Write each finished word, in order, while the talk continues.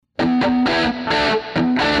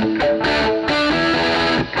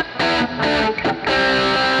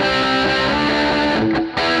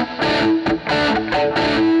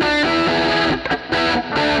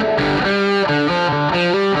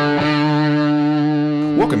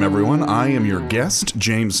Welcome, everyone. I am your guest,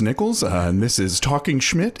 James Nichols, and this is Talking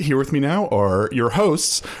Schmidt. Here with me now are your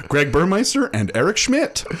hosts, Greg Burmeister and Eric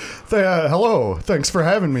Schmidt. Hello. Thanks for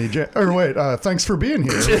having me. Thanks for being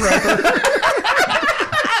here.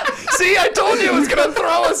 See, I told you it was going to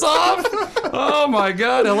throw us off. Oh, my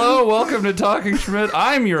God. Hello. Welcome to Talking Schmidt.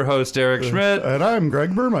 I'm your host, Eric Schmidt. And I'm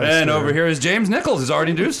Greg Burmeister. And over here is James Nichols, who's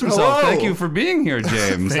already introduced himself. Hello. Thank you for being here,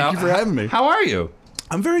 James. Thank you for having me. How are you?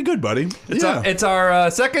 I'm very good, buddy. It's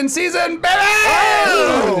our second season, baby!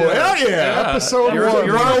 Oh, hell yeah. Episode You're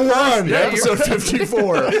 101. Yeah, episode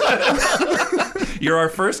 54. You're our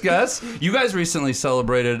first guest. You guys recently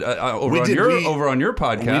celebrated over on your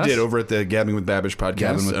podcast. We did over at the Gabbing with Babish podcast.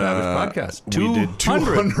 Gabbing with Babish podcast. We did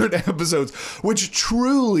 200 episodes, which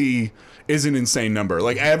truly is an insane number.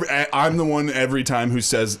 Like, I'm the one every time who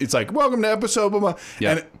says, it's like, welcome to episode, blah, blah.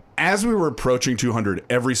 Yeah. And as we were approaching 200,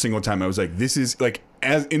 every single time I was like, this is like,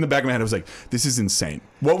 as in the back of my head, I was like, this is insane.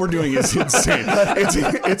 What we're doing is insane.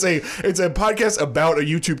 It's a podcast about a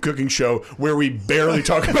YouTube cooking show where we barely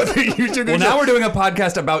talk about the YouTube cooking show. Well, now we're doing a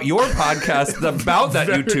podcast about your podcast about that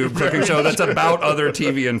YouTube cooking show that's about other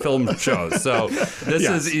TV and film shows. So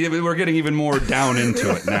we're getting even more down into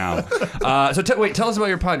it now. Tell us about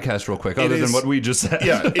your podcast real quick, other than what we just said.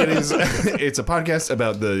 Yeah, it is. It's a podcast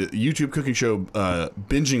about the YouTube cooking show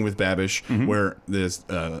Binging with Babish, where there's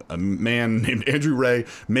a man named Andrew Ray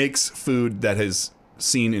makes food that has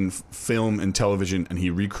seen in film and television, and he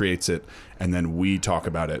recreates it, and then we talk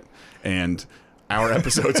about it. And our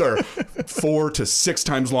episodes are 4 to 6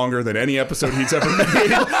 times longer than any episode he's ever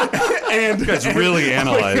made. And you guys really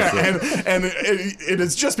analyze it. And it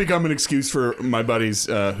has just become an excuse for my buddies,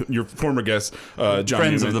 your former guests, John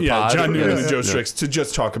Friends Newman, of the pod. John Newman and Joe Strix, to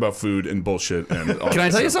just talk about food and bullshit. And all Can I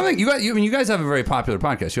tell you stuff. something? You guys have a very popular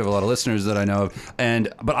podcast. You have a lot of listeners that I know of,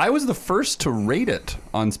 but I was the first to rate it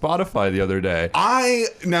on Spotify the other day.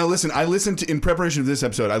 Now listen, I listened to, in preparation of this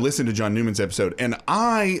episode, I listened to John Newman's episode, and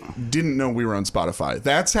I didn't know we were on Spotify.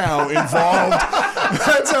 That's how involved.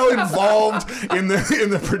 That's how involved in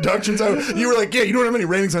the production side. You were like, yeah, you don't have any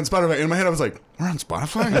ratings on Spotify. In my head, I was like, we're on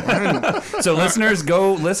Spotify. So listeners,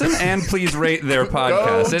 go listen and please rate their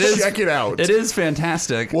podcast. Check it out. It is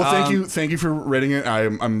fantastic. Well, thank you for rating it.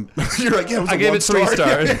 I'm. You're like, yeah. I gave it 3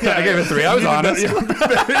 stars. I gave it 3. I was honest.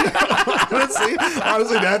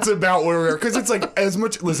 Honestly, that's about where we are. Because it's like, as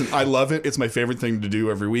much. Listen, I love it. It's my favorite thing to do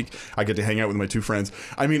every week. I get to hang out with my 2 friends.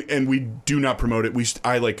 I mean, and we do not promote it.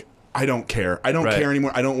 I don't care. I don't care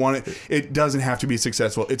anymore. I don't want it. It doesn't have to be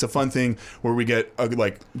successful. It's a fun thing where we get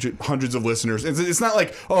hundreds of listeners. It's not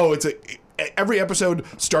like, every episode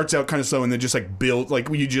starts out kind of slow and then just like build, like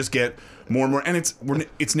you just get more and more, and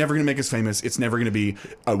it's never going to make us famous. It's never going to be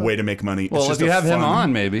a way to make money. Well, it's just if you have him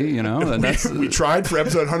on, maybe, then that's... we tried for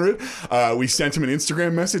episode 100. We sent him an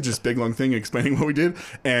Instagram message, this big long thing explaining what we did,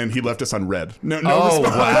 and he left us on red. No response.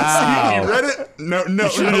 Wow. He read it. No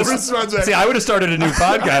response. See, I would have started a new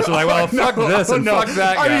podcast. We're like, well, fuck this and fuck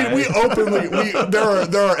that guy. I mean, we openly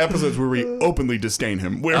there are episodes where we openly disdain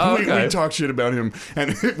him, where we talk shit about him,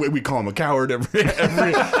 and we call him a coward every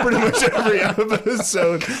pretty much every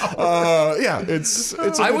episode. It's a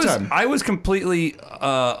good time. I was completely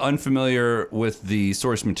unfamiliar with the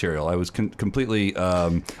source material. I was completely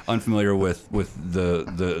unfamiliar with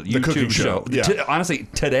the YouTube cooking show. Yeah. Honestly,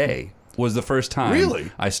 today was the first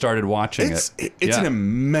time I started watching it. It's an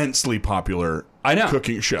immensely popular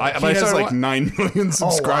cooking show. He has like 9 million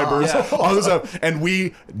subscribers, all this stuff, and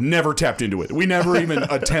we never tapped into it. We never even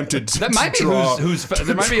attempted to That might be draw,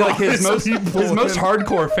 there might be like his most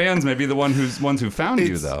hardcore fans may be the ones who found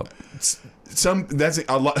you though. That's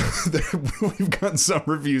a lot. We've gotten some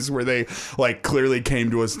reviews where they like clearly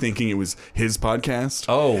came to us thinking it was his podcast.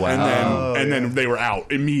 Oh wow! And then they were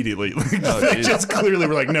out immediately. They just clearly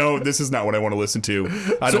were like, no, this is not what I want to listen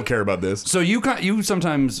to. I don't care about this. So you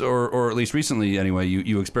sometimes, or at least recently anyway,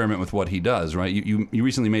 you experiment with what he does, right? You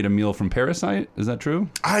recently made a meal from Parasite. Is that true?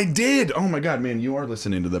 I did. Oh my god, man, you are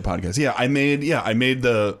listening to the podcast. Yeah, I made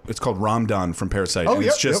it's called Ramdan from Parasite. Oh, and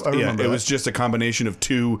it's just I remember it was just a combination of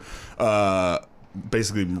 2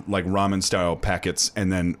 basically like ramen style packets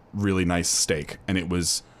and then really nice steak, and it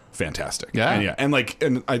was fantastic.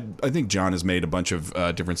 And I think John has made a bunch of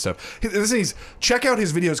different stuff. Check out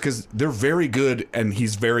his videos because they're very good, and he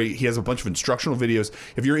has a bunch of instructional videos.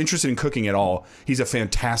 If you're interested in cooking at all, he's a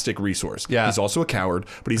fantastic resource. He's also a coward,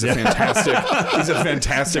 but he's a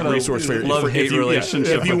fantastic resource for love-hate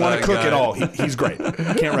relationship. If you want to cook at all, he's great.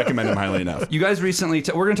 Can't recommend him highly enough. You guys recently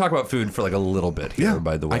we're going to talk about food for like a little bit here,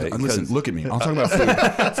 by the way. Listen, look at me. I'll talk about food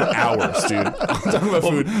for hours, dude. I'll talk about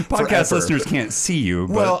food. Podcast listeners can't see you,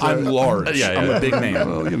 but well, I'm large. Yeah, I'm a big man.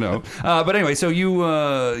 Well, you know. But anyway, so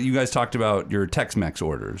you guys talked about your Tex-Mex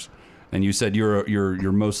orders, and you said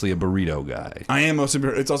you're mostly a burrito guy. I am mostly.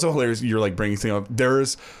 It's also hilarious. You're like bringing things up.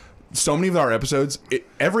 There's so many of our episodes.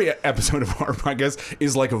 Every episode of our podcast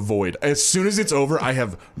is like a void. As soon as it's over, I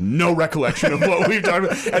have no recollection of what we've talked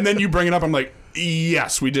about. And then you bring it up. I'm like,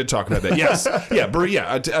 yes, we did talk about that. Yes, yeah,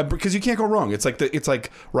 because you can't go wrong. It's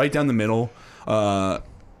like right down the middle.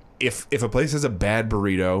 If a place has a bad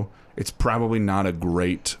burrito, it's probably not a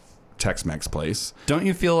great Tex-Mex place. Don't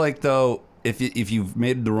you feel like though? If you've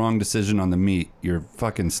made the wrong decision on the meat, you're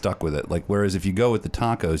fucking stuck with it. Like, whereas if you go with the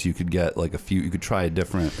tacos, you could get like you could try a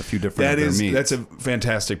few different meats. That's a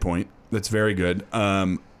fantastic point. That's very good.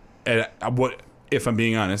 And what if I'm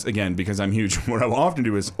being honest again, because I'm huge, what I'll often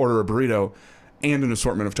do is order a burrito and an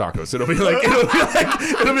assortment of tacos. It'll be like a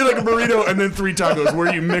burrito and then 3 tacos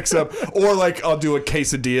where you mix up, or like I'll do a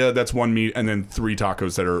quesadilla that's 1 meat and then 3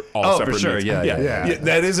 tacos that are all separate. For sure, meats. Yeah.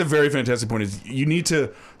 That is a very fantastic point. Is you need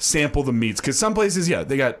to sample the meats, because some places,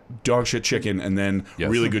 they got dog shit chicken and then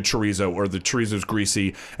really good chorizo, or the chorizo's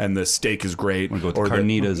greasy and the steak is great, or the or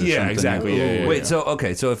carnitas. Or something. Exactly. Yeah. Wait, so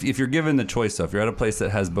if you're given the choice, though, if you're at a place that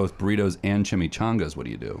has both burritos and chimichangas, what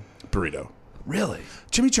do you do? Burrito. Really?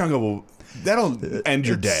 Chimichanga that'll end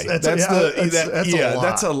your day. That's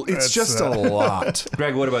a lot. It's just a lot.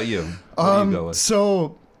 Greg, what about you? What do you go with?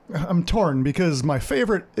 So I'm torn because my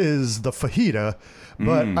favorite is the fajita,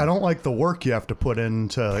 but I don't like the work you have to put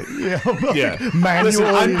into manually. Listen,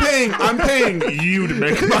 I'm paying you to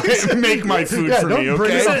make my food for me.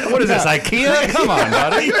 Okay. What is this, IKEA? Come on,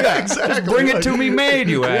 buddy. Yeah, exactly. Just bring it to me made,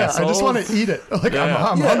 you asshole. I just want to eat it. Like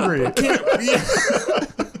I'm hungry.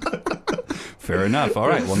 Fair enough. All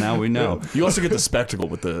right. Well, now we know. You also get the spectacle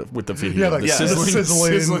with the fajita. Yeah, like, the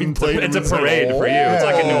sizzling plate. It's a parade for you. It's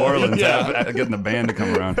like in New Orleans, getting the band to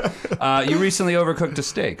come around. You recently overcooked a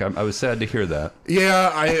steak. I was sad to hear that.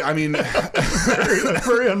 Yeah, I mean,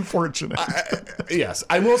 very unfortunate. Yes,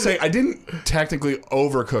 I will say I didn't technically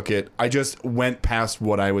overcook it. I just went past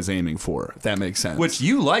what I was aiming for. If that makes sense. Which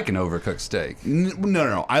you like an overcooked steak?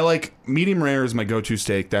 No. I like medium rare is my go-to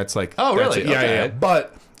steak. That's like really? Yeah.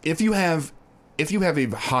 But if you have a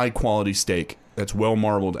high quality steak that's well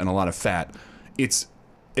marbled and a lot of fat, it's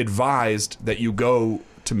advised that you go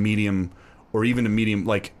to medium, or even to medium,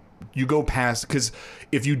 like you go past, because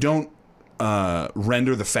if you don't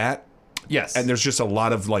render the fat, yes, and there's just a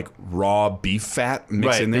lot of like raw beef fat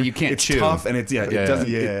mixed in there, you can't it's chew. tough, and it's it doesn't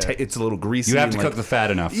it's a little greasy. You have to and cook the fat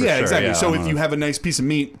enough. For yeah, sure. exactly. Yeah, so if you have a nice piece of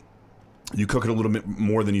meat, you cook it a little bit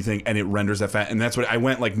more than you think, and it renders that fat. And that's what I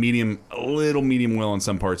went, like medium, a little medium well in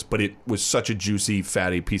some parts, but it was such a juicy,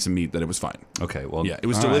 fatty piece of meat that it was fine. Okay, well, yeah, it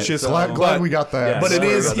was delicious. Right, glad we got that. Yeah, but it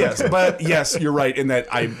is, yes, you're right in that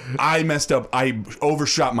I messed up. I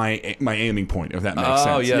overshot my aiming point, if that makes sense.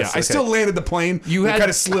 Oh, yes. Yeah, I still landed the plane. You kind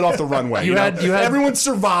of slid off the runway. You had everyone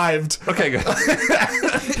survived. Okay, good.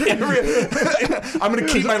 I'm going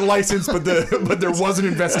to keep my license, but there was an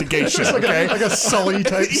investigation. Okay, like a Sully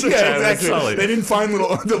type situation. Yeah, exactly. Sully. They didn't find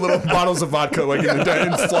the little bottles of vodka like in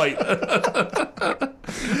flight.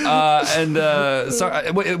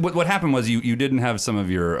 So what happened was you didn't have some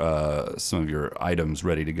of your items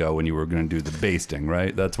ready to go when you were going to do the basting,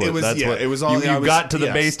 right? That's what it was all. You got to the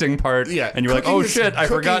basting part, and you're like, oh shit, I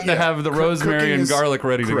forgot to have the rosemary and garlic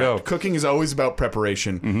ready to go. Cooking is always about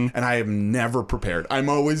preparation, and I am never prepared. I'm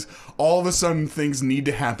always, all of a sudden things need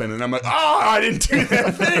to happen, and I'm like, I didn't do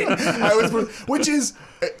that thing. Which is.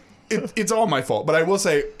 It's all my fault, but I will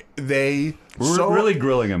say we're really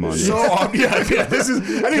grilling him on this. This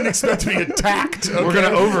is. I didn't expect to be attacked. Okay? We're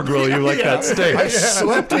gonna over grill you like that steak. I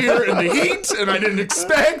slept here in the heat, and I didn't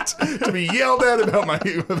expect to be yelled at about my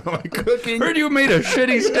cooking. Heard you made a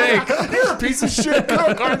shitty steak. You're a piece of shit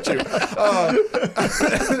cook, aren't you?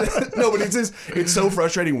 No, but it's so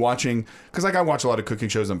frustrating watching, because like I watch a lot of cooking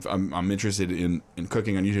shows. I'm interested in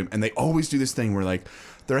cooking on YouTube, and they always do this thing where like.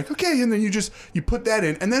 They're like, okay, and then you put that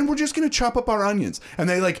in, and then we're just gonna chop up our onions, and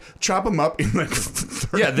they like chop them up in like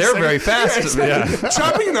 30 they're seconds. very fast. Yeah, exactly.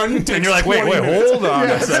 Chopping an onion takes, and you're like, wait, hold on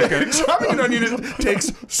a second. Chopping an onion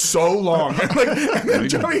takes so long. And then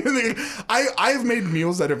chopping I have made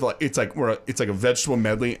meals that have like it's like a vegetable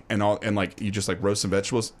medley and like you just like roast some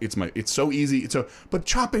vegetables. It's so easy. But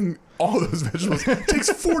chopping all those vegetables takes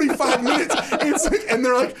 45 minutes. And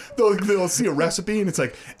they're like, they'll see a recipe and it's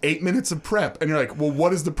like 8 minutes of prep, and you're like, well,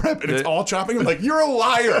 what is the prep? And it's all chopping. I'm like, you're a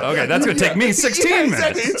liar. Okay, that's gonna take me 16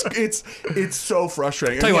 minutes. It's so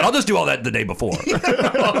frustrating. Tell you what, I'll just do all that the day before.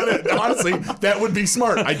 Honestly, that would be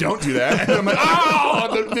smart. I don't do that, and I'm like,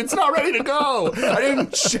 oh, it's not ready to go. I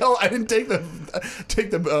didn't take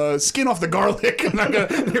the skin off the garlic, and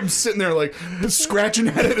I'm sitting there like scratching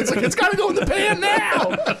at it. It's like, it's got to go in the pan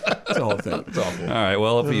now. It's the whole thing. It's awful. All right,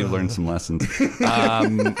 well, hopefully you've learned some lessons.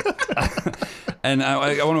 And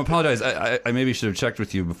I want to apologize. I maybe should have checked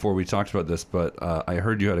with you before we talked about this, but I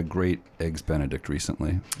heard you had a great Eggs Benedict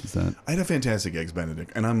recently. Is that? I had a fantastic Eggs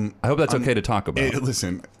Benedict, and I hope that's okay to talk about.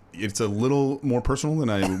 Listen, it's a little more personal than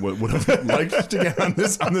I would have liked to get on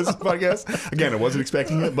this podcast. Again, I wasn't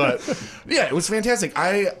expecting it, but yeah, it was fantastic.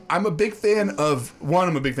 I'm a big fan of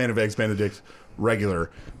Eggs Benedict regular,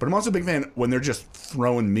 but I'm also a big fan when they're just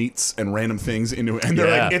throwing meats and random things into it, and they're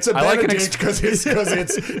like, it's a Benedict because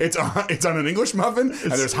it's on an English muffin,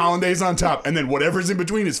 and there's hollandaise on top, and then whatever's in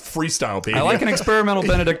between is freestyle, baby. I like an experimental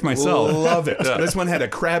Benedict myself. Love it. Yeah. This one had a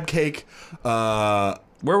crab cake. Where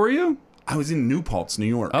were you? I was in New Paltz, New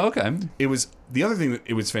York. Oh, okay. It was the other thing that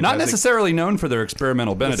it was fantastic. Not necessarily known for their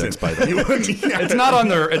experimental Benedicts, by the way. Yeah. It's not on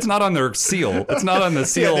their seal. It's not on the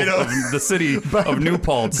seal of the city of New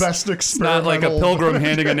Paltz. Best experimental. It's not like a pilgrim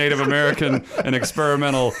handing a Native American an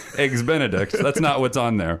experimental Eggs Benedict. That's not what's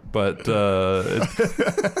on there. But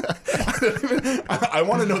I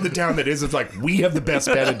want to know the town that is. It's like, we have the best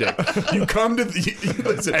Benedict. You come to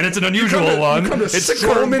listen, and it's an unusual one. It's a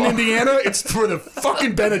Coleman, Indiana. It's for the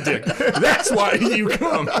fucking Benedict. That's why you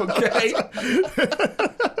come. Okay. All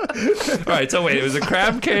right, so wait, it was a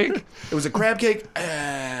crab cake? It was a crab cake.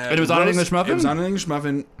 And it was on an English muffin? It was on an English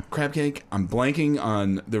muffin, crab cake. I'm blanking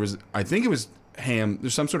on, I think it was ham.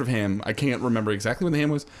 There's some sort of ham. I can't remember exactly what the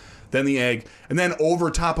ham was. Then the egg. And then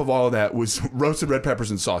over top of all of that was roasted red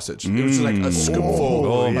peppers and sausage. It was like a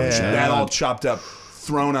scoopful of that all chopped up,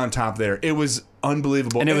 thrown on top there. It was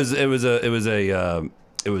unbelievable. And it was a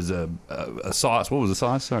sauce. What was the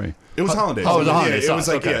sauce? Sorry. It was hollandaise. Oh, it was a hollandaise sauce. It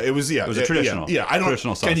was like, okay. It was a traditional. Yeah, I don't.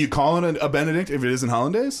 Traditional sauce. Can you call it a Benedict if it isn't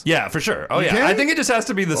hollandaise? Yeah, for sure. Oh, yeah. can? I think it just has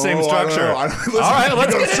to be the same structure. All right,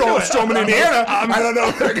 let's get into it. Strowman, Indiana. I don't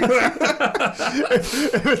know.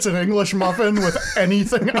 If it's an English muffin with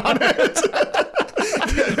anything on it.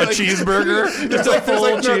 A cheeseburger, just a full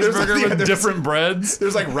cheeseburger with different breads.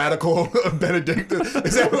 There's like radical Benedict.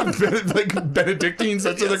 Is that what like Benedictines?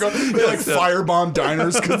 That's what they're called. They like firebomb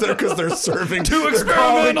diners because they're serving too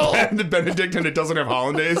experimental Benedict and it doesn't have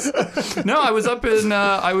hollandaise. No, I was up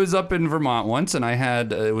in Vermont once, and I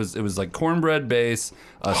had it was like cornbread base,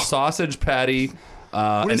 a sausage patty,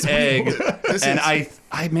 an egg, and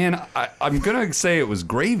I'm gonna say it was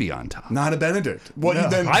gravy on top. Not a Benedict. Well, no.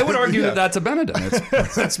 then I would argue that that's a Benedict.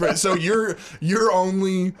 That's right. So your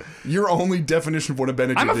only definition of what a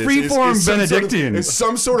Benedict I'm a is freeform Benedictine. It's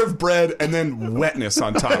some sort of bread and then wetness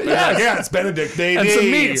on top. Yeah, it's Benedict, baby.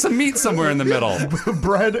 And some meat somewhere in the middle.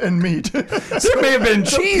 Bread and meat. There may have been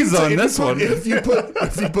cheese on this one. If you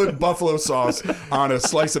put buffalo sauce on a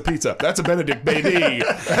slice of pizza, that's a Benedict, baby.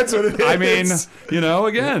 That's what it is. I mean,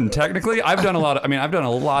 again, technically, I've done a lot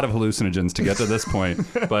of hallucinogens to get to this point.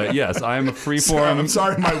 But yes, I am a freeform. I'm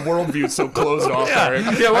sorry, my worldview is so closed off. I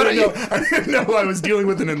didn't know I was dealing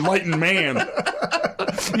with an enlightened man.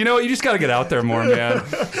 You know what? You just got to get out there more, man.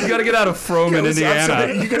 You got to get out of Froman,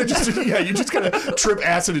 Indiana. You just got to trip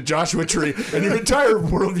acid at Joshua Tree, and your entire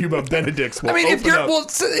worldview about Benedicts will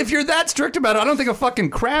if you're that strict about it, I don't think a fucking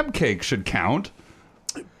crab cake should count.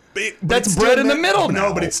 That's bread in the middle now.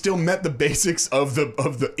 No, but it still met the basics of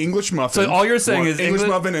the English muffin. So all you're saying is English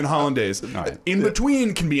muffin and hollandaise. Right. In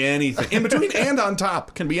between can be anything. In between and on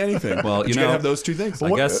top can be anything. Well, you gotta have those two things. I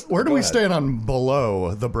guess. Where do we stand on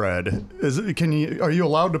below the bread? Are you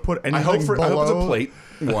allowed to put anything I hope below? it's a plate.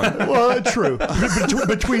 One. Well, true.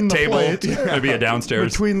 Between the table, plate, maybe a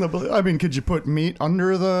downstairs. Could you put meat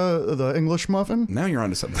under the English muffin? Now you're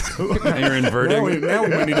onto something. Now you're inverting. Now we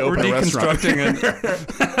might need to open a restaurant. We're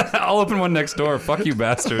deconstructing it. I'll open one next door. Fuck you,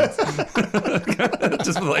 bastards.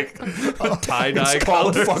 Just with like tie-dye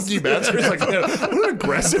called colors. Fuck you, bastards. Like, what an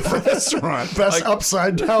aggressive restaurant. Best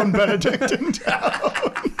upside down Benedict in town.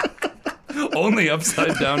 Only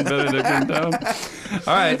upside down Benedict in town.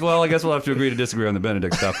 All right, well, I guess we'll have to agree to disagree on the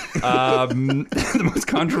Benedict stuff. The most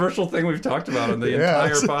controversial thing we've talked about on the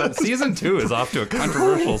entire pod. Season 2 is off to a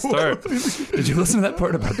controversial start. Did you listen to that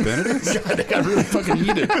part about Benedict? God, I got really fucking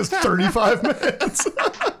heated. It was 35 minutes.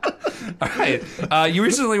 All right. You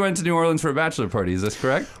recently went to New Orleans for a bachelor party. Is this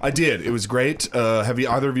correct? I did. It was great. Have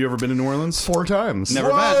either of you ever been to New Orleans? 4 times. Never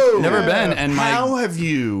Whoa! been. Never been. And how have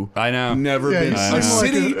you? I know. Never Yeah, been. you A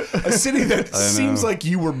seem city that seems like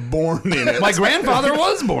you were born in it. My grandfather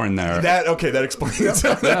was born there. That explains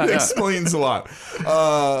that explains a lot.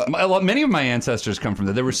 Many of my ancestors come from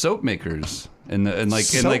there. They were soap makers in the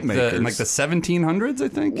 1700s, I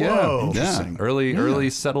think. Whoa. Yeah. Early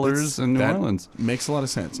settlers in New Orleans. Makes a lot of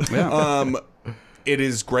sense. Yeah. It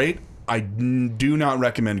is great. I do not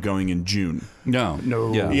recommend going in June. No.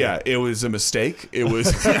 Yeah, it was a mistake. It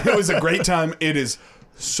was it was a great time. It's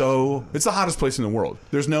the hottest place in the world.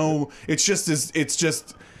 There's no. It's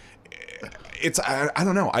I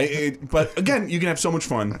don't know. But again, you can have so much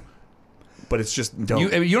fun. But it's just don't. You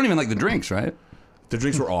don't even like the drinks, right? The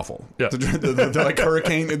drinks were awful. Yeah. The like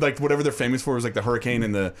hurricane, like whatever they're famous for was like the hurricane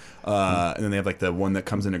and and then they have like the one that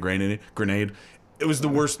comes in a grenade. It was the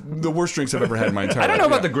worst drinks I've ever had in my entire life. I don't know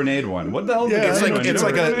about the grenade one. What the hell? Yeah,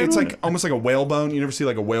 it's like almost like a whalebone. You never see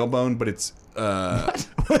like a whalebone, but it's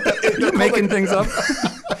You're making things up.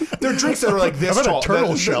 They're drinks that are like this How about tall. a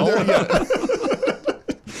turtle shell?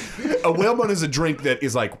 A whalebone is a drink that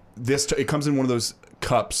is like this. It comes in one of those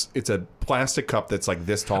cups. It's a plastic cup that's like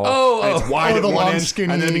this tall. And it's wide at the one long, end,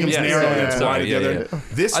 skinny- and then it becomes Yeah, narrow, yeah, and it's yeah. wide at the other. Yeah.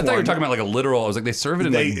 This I thought you were talking about like a literal. I was like, they serve it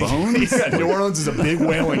in like bones. Yeah, New Orleans is a big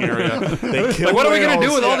whaling area. They kill Like, what are we gonna do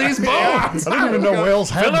whales. with all these bones? I didn't even know whales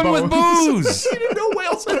had Fill them bones. with booze. You didn't know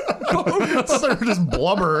whales had bones. They were just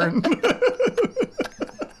blubbering.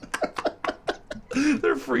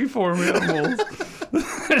 They're freeform animals.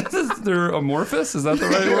 They're amorphous. Is that the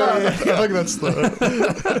right word? I think that's the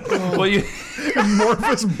Well, you.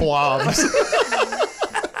 amorphous blobs.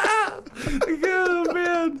 Oh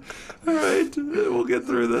man! All right, we'll get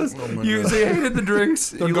through this. So you hated the drinks.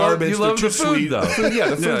 They're you garbage. You love They're the too food, sweet. though. Yeah,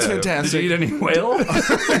 the food's fantastic. Did you eat any whale?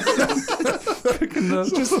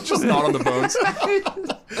 Just not on the bones.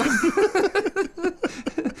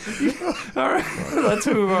 All right, let's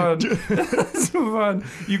move on.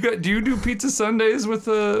 Do you do pizza Sundays with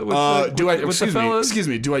the fellas? Excuse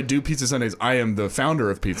me. Do I do Pizza Sundays? I am the founder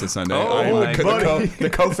of Pizza Sunday. Oh, I am my the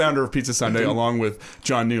co-founder of Pizza Sunday, along with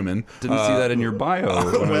John Newman. Didn't see that in your bio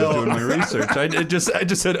when I was doing my research. I just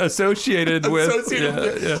said associated with.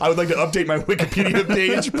 Yeah. I would like to update my Wikipedia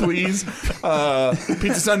page, please.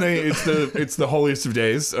 Pizza Sunday, it's the holiest of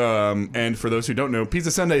days. And for those who don't know,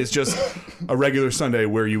 Pizza Sunday is just a regular Sunday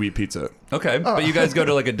where you eat pizza. Okay, but you guys go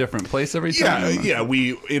to like a different place every time. Yeah.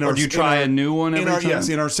 Or do you try a new one every time? Yes,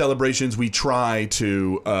 in our celebrations, we try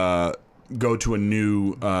to go to a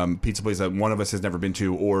new pizza place that one of us has never been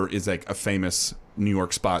to, or is like a famous New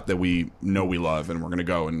York spot that we know we love, and we're going to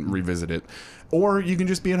go and revisit it. Or you can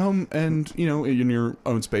just be at home and in your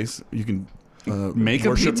own space, you can. Make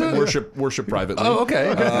a pizza? Worship privately. Oh,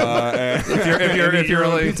 okay. If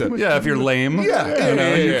you're lame, you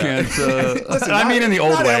can't. Listen, I mean, in the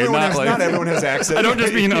old way, not everyone has access. I don't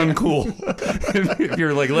just mean uncool. if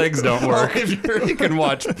your like legs don't work, you can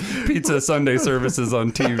watch Pizza Sunday services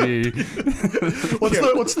on TV.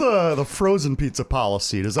 What's the frozen pizza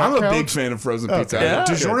policy? Does that I'm a count? big fan of frozen pizza. Yeah?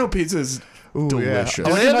 DiGiorno pizza is delicious. Yeah.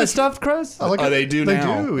 Do they have the stuffed crust? I like They do They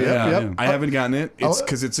now. do. Yeah. Yep. I haven't gotten it. It's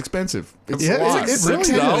because it's expensive. It's Yeah, a lot. it really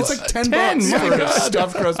 $6. is. It's like $10 $10, for my a God.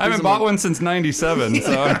 stuffed crust. I haven't pizza. bought one since '97,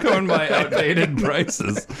 so I'm going by outdated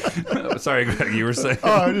prices. Sorry, Greg, you were saying.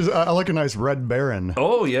 I like a nice Red Baron.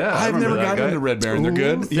 Oh yeah, I I've remember never that gotten guy. into Red Baron. They're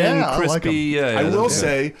good. Thin, Yeah, I like crispy. 'em. I will yeah.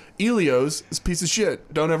 say, Elio's is a piece of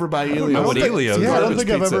shit. Don't ever buy Elio's. know what Elio's Yeah, I don't Garbage think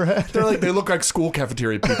I've pizza. ever had. They look like school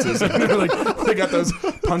cafeteria pizzas. They got those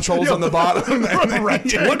punch holes on the bottom.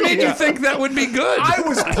 What made you think that would be good? I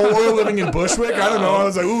was poor living in Bushwick. I don't know. I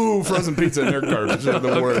was like, ooh, frozen pizza, and they're garbage. They're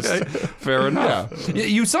the worst. Okay, fair enough.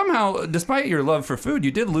 You somehow, despite your love for food,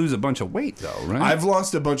 you did lose a bunch of weight, though, right? I've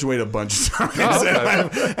lost a bunch of weight a bunch of times. Oh,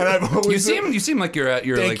 okay. and I've always... You seem like you're at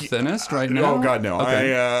your Thank like you. thinnest right now. Oh God, no!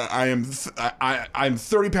 Okay. I'm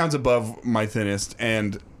 30 pounds above my thinnest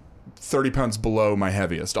and 30 pounds below my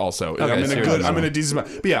heaviest. Also, Okay, I'm in a decent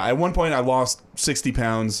amount. But yeah, at one point I lost 60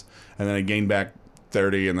 pounds, and then I gained back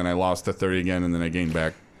 30, and then I lost the 30 again, and then I gained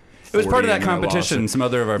back. It was part of 40, that and then I lost competition. it. Some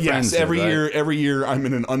other of our friends. Yes, every did, right? year I'm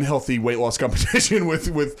in an unhealthy weight loss competition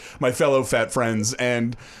with my fellow fat friends,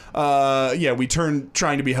 and we turn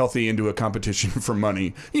trying to be healthy into a competition for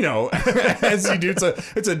money. As you do,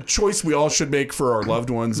 it's a choice we all should make for our loved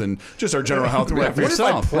ones and just our general health. Yeah, What for if I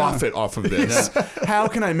yourself, profit off of this? How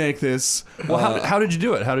can I make this? Well, how did you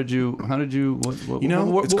do it? How did you?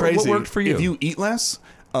 What It's crazy. What worked for you? If you eat less,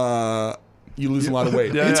 you lose a lot of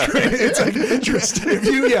weight. Yeah, It's like interesting.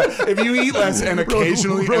 If you eat less and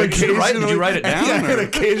occasionally, Did you write it down? and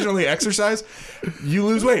occasionally exercise, you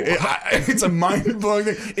lose weight. It's a mind-blowing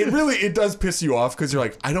thing. It does piss you off because you're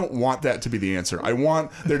like, I don't want that to be the answer. I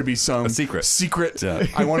want there to be some secret. Yeah.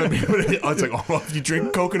 I want to be able to. It's like, oh, if you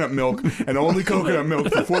drink coconut milk and only coconut milk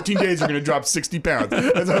for 14 days, you're going to drop 60 pounds.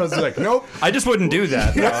 That's what I was like, nope. I just wouldn't do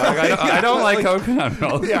that. I don't like coconut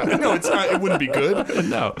milk. Yeah, no, it's not. It wouldn't be good.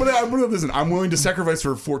 No. But listen, I'm willing to sacrifice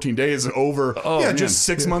for 14 days over just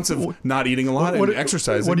 6 months of not eating a lot and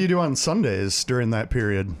exercising. What do you do on Sundays during that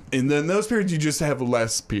period? And then those periods, you just have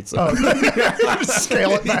less pizza.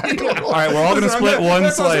 Scale it back. All right, we're all going to split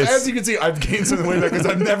one slice. As you can see, I've gained some weight back because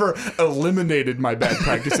I've never eliminated my bad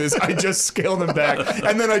practices. I just scale them back,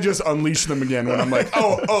 and then I just unleash them again when I'm like,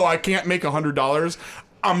 oh, I can't make $100.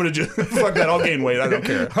 I'm gonna just fuck that. I'll gain weight. I don't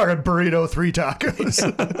care. Or a burrito, 3 tacos,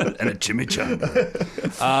 and a chimichanga.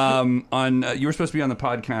 You were supposed to be on the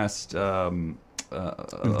podcast a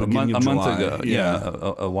month ago.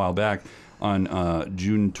 Yeah, a while back on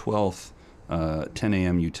June 12th, 10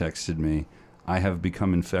 a.m. You texted me. I have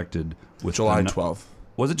become infected with July 12th.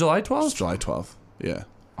 Was it July 12th? July 12th. Yeah.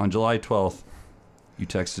 On July 12th, you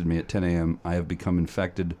texted me at 10 a.m. I have become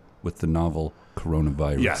infected with the novel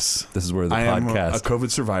coronavirus. Yes. This is where the I podcast am a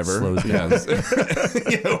COVID survivor. slows down.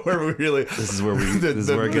 Where we really. This is where it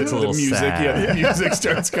gets a little music, sad. Yeah, the music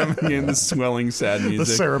starts coming in. The swelling, sad music. the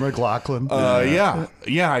Sarah McLachlan.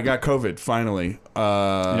 Yeah. I got COVID finally. You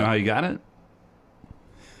know how you got it?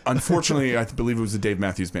 Unfortunately, I believe it was the Dave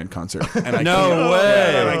Matthews Band concert. And I No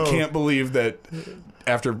way. And I can't believe that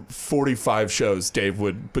after 45 shows, Dave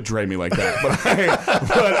would betray me like that. But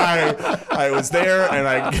I was there,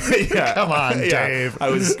 and Come on, Dave. I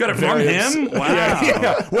was Got it from him? Wow.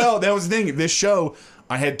 Yeah. Well, that was the thing. This show,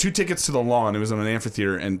 I had 2 tickets to the Lawn. It was on an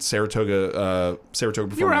amphitheater in Saratoga.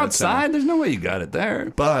 Performing You were Arts Center. outside? There's no way you got it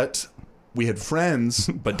there. But we had friends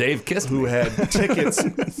But Dave kissed who me. had tickets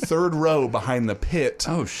 3rd row behind the pit.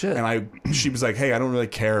 Oh, shit. And she was like, "Hey, I don't really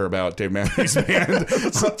care about Dave Matthews Band."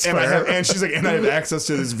 and she's like, "And I have access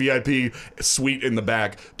to this VIP suite in the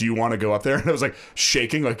back. Do you want to go up there?" And I was like,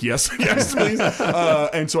 shaking, like, "Yes, please."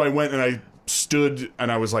 And so I went and I stood,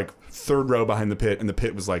 and I was like 3rd row behind the pit, and the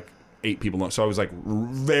pit was like 8 people long. So I was like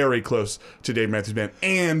very close to Dave Matthews Band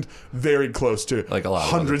and very close to Like a lot of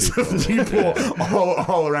hundreds of people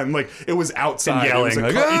all around. Like, it was outside. And yelling, It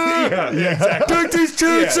was like, yeah, exactly. Take these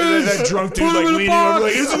chances! Yeah, and that drunk dude like leaning over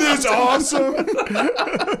like, "Isn't this awesome?"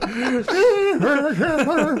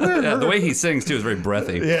 Yeah, the way he sings, too, is very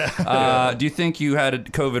breathy. Yeah. Do you think you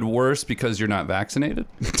had COVID worse because you're not vaccinated?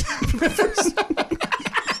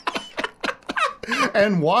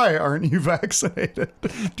 And why aren't you vaccinated?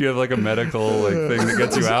 Do you have like a medical thing that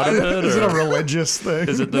gets you out of it? Is it or- a religious thing?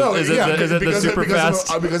 Is it the super fast?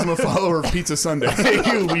 Because I'm a follower of Pizza Sunday,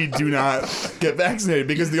 we do not get vaccinated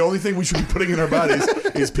because the only thing we should be putting in our bodies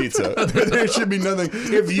is pizza. There should be nothing.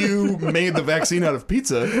 If you made the vaccine out of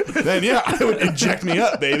pizza, then I would inject me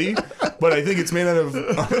up, baby. But I think it's made out of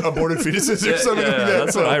aborted fetuses or something like that.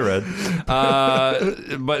 That's what I read.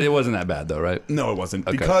 But it wasn't that bad, though, right? No, it wasn't.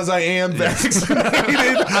 Okay. Because I am vaccinated.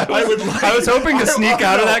 I was hoping to sneak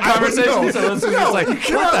out of that conversation. So it's just like, you what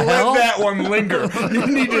cannot the hell? let that one linger. You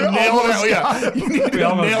need to nail that. Yeah, you need to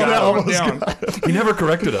nail that one down. He never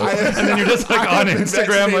corrected us, and then you're just like on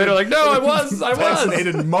Instagram later, like, no, I was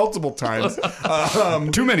vaccinated multiple times,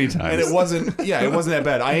 too many times, and it wasn't that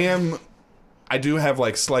bad. I do have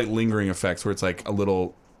like slight lingering effects where it's like a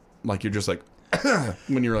little, like you're just like.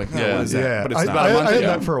 When you're like, what is that? Yeah, But it's not. I had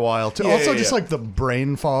that for a while too. Yeah, also, yeah, just yeah. like the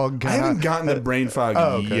brain fog. I haven't gotten the brain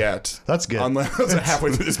fog yet. That's good. Unless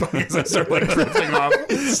halfway through this podcast, I start like drifting off.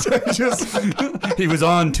 he was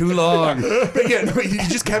on too long.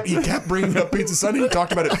 But he kept bringing up Pizza Sunday. He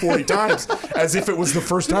talked about it 40 times as if it was the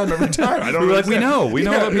first time every time. I don't. We were like, we know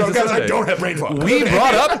about Pizza guys, Sunday. I don't have brain fog. We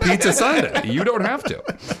brought up Pizza Sunday. You don't have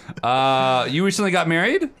to. You recently got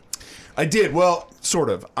married? I did. Well, sort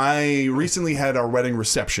of. I recently had our wedding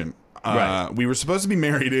reception. Right. We were supposed to be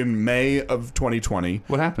married in May of 2020.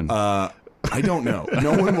 What happened? I don't know.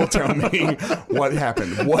 No one will tell me what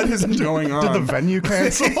happened. What is going on? Did the venue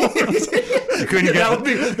cancel? That would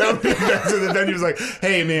be back to the venue. Was like,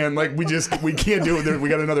 hey man, like we can't do it. We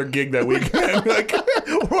got another gig that week. Like,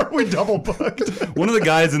 or we double booked? One of the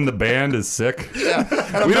guys in the band is sick.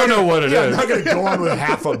 Yeah, we don't know what it is. I'm not gonna go on with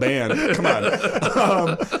half a band. Come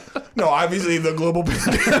on. No, obviously the global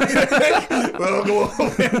pandemic.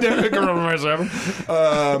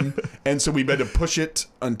 And so we had to push it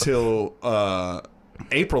until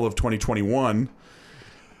April of 2021.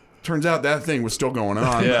 turns out that thing was still going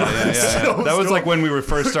on. Yeah. That was like when we were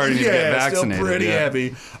first starting to get vaccinated. Still pretty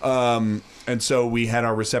heavy. And so we had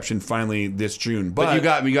our reception finally this June. But you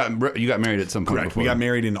got married at some point. Correct. Before. We got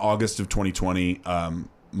married in August of 2020.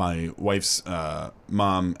 My wife's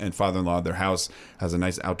mom and father-in-law, their house has a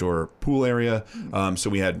nice outdoor pool area. So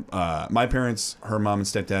we had my parents, her mom and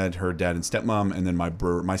stepdad, her dad and stepmom, and then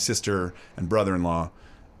my sister and brother-in-law.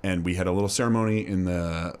 And we had a little ceremony in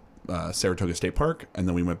the Saratoga State Park, and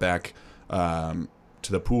then we went back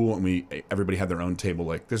to the pool, and everybody had their own table.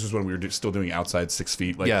 Like, this was when we were still doing outside 6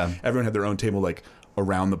 feet. Like, everyone had their own table, like,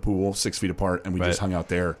 around the pool, 6 feet apart, and we just hung out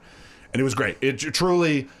there. And it was great. It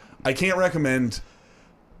truly, I can't recommend.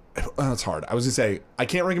 It's hard. I was gonna say I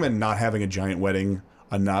can't recommend not having a giant wedding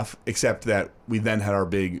enough, except that we then had our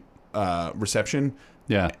big reception.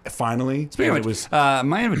 Yeah. Finally. Speaking of which,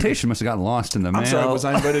 my invitation must have gotten lost in the mail. I'm sorry, was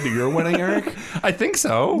I invited to your wedding, Eric? I think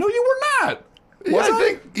so. No, you were not.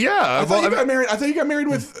 I thought you got married. I thought you got married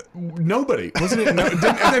with nobody, wasn't it? No, didn't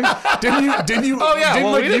you? Oh yeah.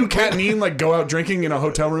 Didn't you, Kat and Ian, like go out drinking in a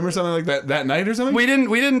hotel room or something like that night or something? We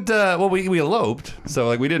didn't. Well, we eloped, so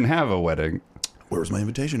like we didn't have a wedding. Where was my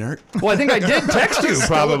invitation, Eric? Well, I think I did text you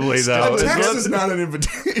probably, though. A text is not an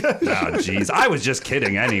invitation. Oh, jeez. I was just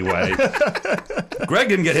kidding anyway. Greg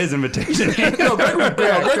didn't get his invitation. Greg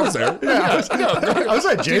was there. Yeah, I was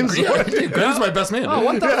at James. Greg was my best man. Oh,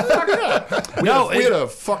 what the fuck? We had a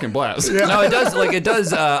fucking blast. Yeah. No, it does.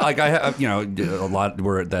 Like I have, a lot.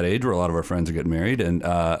 We're at that age where a lot of our friends are getting married, and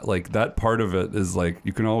like that part of it is like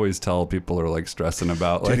you can always tell people are like stressing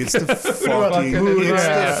about like. Dude, it's the fucking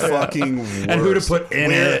worst. And who to put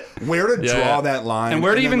in where to draw that line, and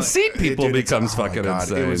where to even seat people becomes fucking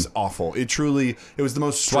insane. It was awful. It was the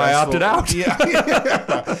most stressful. Why I opted out. Yeah.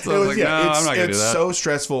 So I'm not gonna do that. It's so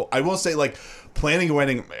stressful. I will say, like, planning a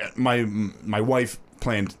wedding, my wife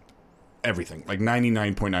planned everything, like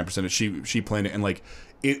 99.9% of she planned it, and like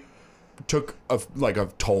it took a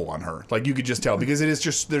toll on her. Like, you could just tell, because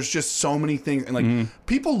there's just so many things, and like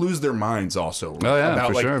people lose their minds also. Oh yeah, about,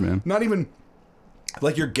 for like, sure, man. Not even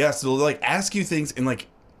like your guests, they'll like ask you things, and like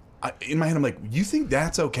in my head I'm like, you think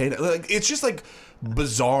that's okay? Like, it's just like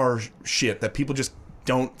bizarre shit that people just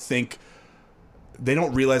don't think. They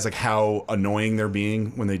don't realize like how annoying they're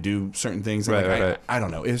being when they do certain things. And Right. I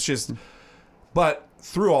don't know. It's just. But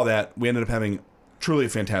through all that, we ended up having truly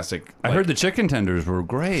fantastic. I heard the chicken tenders were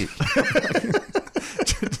great.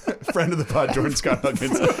 Friend of the pod, Jordan Scott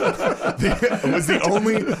Huggins, was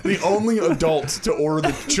the only adult to order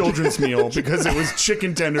the children's meal because it was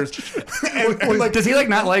chicken tenders. And like, does he like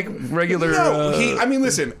not like regular? No, I mean,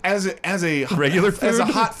 listen, as a regular food?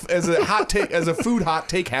 as a food hot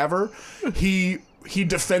take haver, he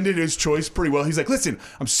defended his choice pretty well. He's like, listen,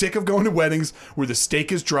 I'm sick of going to weddings where the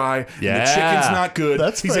steak is dry and the chicken's not good.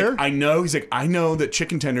 He's fair. Like, I know that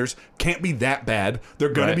chicken tenders can't be that bad. They're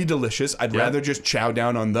going to be delicious. I'd rather just chow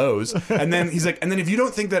down on those. And then he's like, and then if you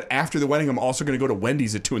don't think that after the wedding I'm also going to go to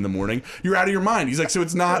Wendy's at 2 a.m, you're out of your mind. He's like, so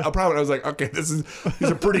it's not a problem. I was like, okay, these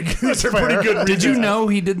are pretty good. Did you know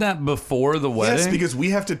he did that before the wedding? Yes, because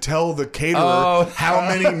we have to tell the caterer how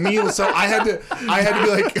many meals. So I had to be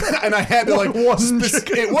like, and I had to like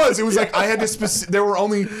it was like I had to there were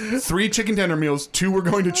only 3 chicken tender meals. 2 were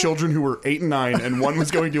going to children who were 8 and 9, and 1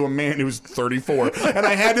 was going to a man who was 34. And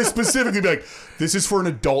I had to specifically be like, this is for an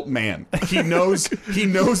adult man. He knows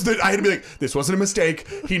that. I had to be like, this wasn't a mistake.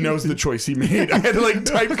 He knows the choice he made. I had to like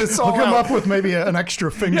type this all Come out. up with maybe an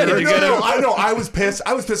extra finger. I know. I was pissed.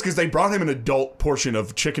 Because they brought him an adult portion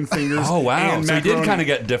of chicken fingers. Oh wow! And so macaroni. He did kind of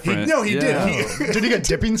get different. He did. Did he get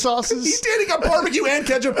dipping sauces? He did. He got barbecue and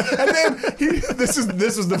ketchup. And then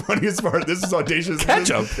this was the funniest part. This is audacious.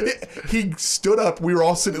 Ketchup. He stood up. We were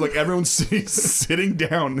all sitting, like everyone's sitting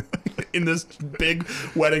down in this big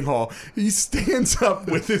wedding hall. He stands up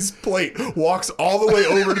with his plate, walks all the way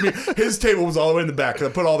over to me. His table was all the way in the back. I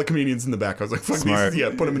put all the comedians in the back. I was like, fuck Smart. these. Yeah,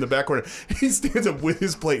 put him in the back corner. He stands up with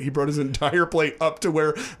his plate. He brought his entire plate up to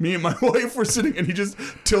where me and my wife were sitting, and he just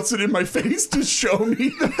tilts it in my face to show me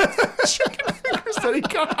the chicken fingers that he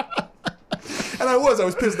got. And I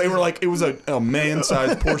was pissed. They were like, it was a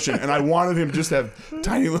man-sized portion, and I wanted him just to have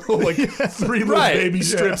tiny little, like 3 little baby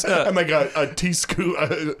strips and like a teaspoon, a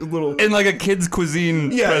little. In like a kid's cuisine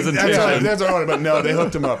presentation. That's what I wanted, but no, they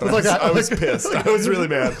hooked him up. And I was pissed. I was really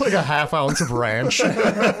mad. Like a half ounce of ranch. Oh,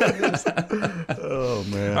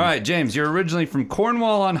 man. All right, James, you're originally from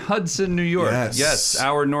Cornwall on Hudson, New York. Yes.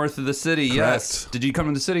 Hour north of the city. Correct. Yes. Did you come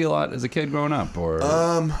to the city a lot as a kid growing up? Or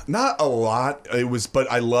Not a lot.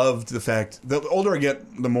 But I loved the fact. The older I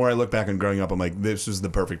get, the more I look back on growing up. I'm like, this was the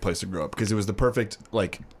perfect place to grow up because it was the perfect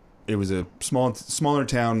like it was a smaller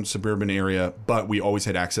town, suburban area, but we always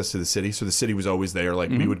had access to the city. So the city was always there. Like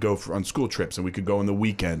we would go on school trips and we could go on the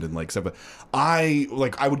weekend and like stuff. But I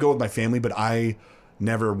would go with my family, but I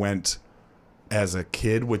never went as a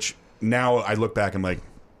kid, which now I look back and like,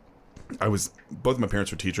 both of my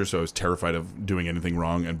parents were teachers, so I was terrified of doing anything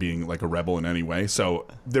wrong and being like a rebel in any way. So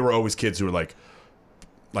there were always kids who were like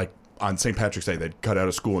on St. Patrick's Day, they'd cut out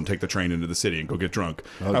of school and take the train into the city and go get drunk.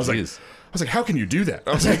 Oh, I was like, how can you do that?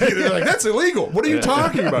 I was like, they're like, that's illegal. What are you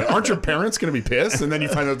talking about? Aren't your parents going to be pissed? And then you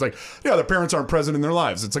find out it's like, yeah, their parents aren't present in their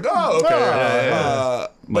lives. It's like, oh, okay.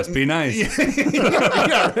 Must be nice.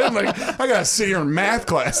 Yeah, I'm like, I got to sit here in math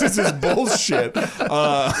class. This is bullshit.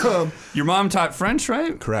 Your mom taught French,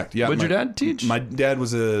 right? Correct. Yeah. What did your dad teach? My dad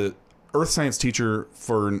was a earth science teacher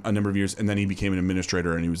for a number of years, and then he became an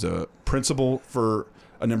administrator, and he was a principal for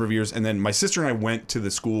a number of years. And then my sister and I went to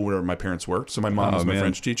the school where my parents worked. So my mom was my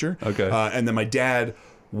French teacher. Okay. And then my dad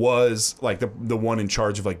was like the one in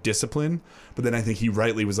charge of like discipline. But then I think he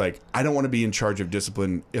rightly was like, I don't want to be in charge of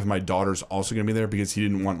discipline if my daughter's also going to be there, because he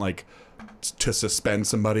didn't want like to suspend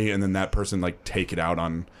somebody and then that person like take it out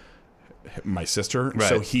on my sister. Right.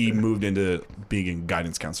 So he moved into being a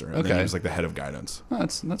guidance counselor. And then he was like the head of guidance. Oh,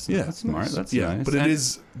 that's smart. That's nice. But it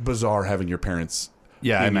is bizarre having your parents I in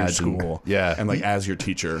your imagine. school. Yeah. And like as your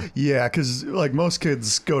teacher. Yeah, because like most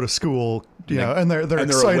kids go to school, you know, and they're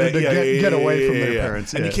excited to get away from their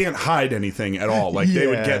parents. And you can't hide anything at all. Like they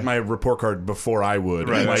would get my report card before I would.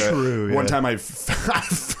 Right. And, like, True. One time I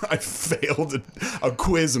failed a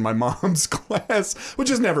quiz in my mom's class, which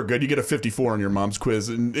is never good. You get a 54 on your mom's quiz,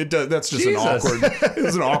 and that's just an awkward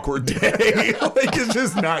day. Like it's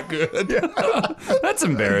just not good. That's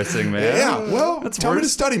embarrassing, man. Yeah. Well, tell me to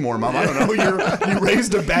study more, Mom. I don't know. You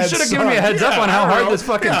raised a bad son. You should have given me a heads up on how hard this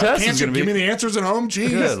fucking test is going to be. Give me the answers at home. Jeez.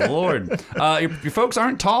 Good Lord. Your folks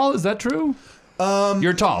aren't tall. Is that true?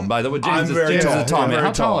 You're tall, by the way. James is a tall man.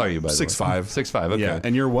 How tall are you, by the way? 6'5". 6'5". Okay. Yeah.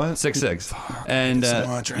 And you're what? 6'6". And so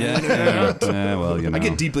much, right? well, you know. I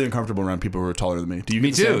get deeply uncomfortable around people who are taller than me. Do you?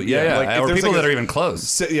 Me too. Yeah. Like, or people that are even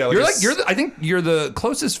close. I think you're the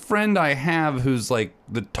closest friend I have who's like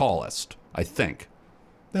the tallest. I think.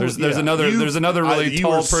 There's another really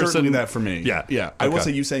tall person. Certainly that for me. Yeah. Yeah. I will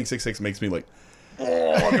say you saying 6'6" makes me like,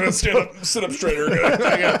 oh, I'm gonna sit up straighter.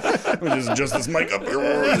 Let me just adjust this mic up.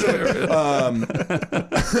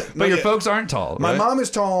 But your folks aren't tall. My right? mom is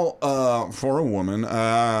tall for a woman.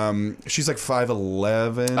 She's like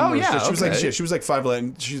 5'11". Oh yeah, she was like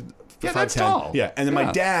 5'11". She's 5'10". That's tall. Yeah, and then my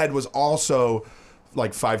dad was also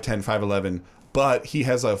like 5'10", 5'11". But he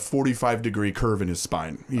has a 45-degree curve in his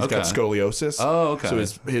spine. He's got scoliosis. Oh, okay. So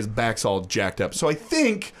his back's all jacked up. So I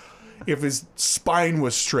think if his spine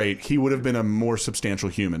was straight, he would have been a more substantial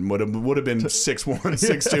human. Would have been 6'1",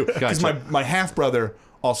 6'2". Because Gotcha. my half brother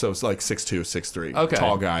also is like 6'2", 6'3". Okay.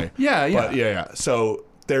 Tall guy. Yeah. But yeah. So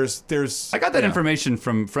there's. I got that information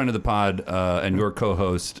from friend of the pod and your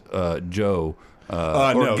co-host Joe.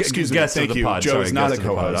 No, excuse me. Guest Thank of the you. pod. Joe Sorry, is not a guest of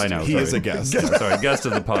the pod. co-host. I know. He is a guest. Sorry, guest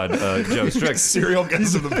of the pod, Joe Strick. Serial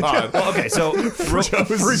guest of the pod. Well, okay, so Joe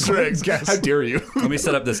Strick. How dare you? Let me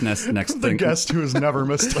set up this next The thing. guest who has never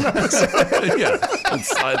missed an Yeah,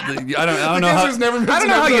 I don't know how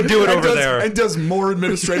you do it over there. And does more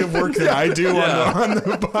administrative work than I do on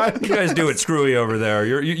the pod. You guys do it screwy over there.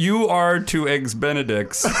 You are to Eggs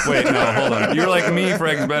Benedicts. Wait, no, hold on. You're like me for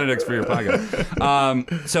Eggs Benedicts for your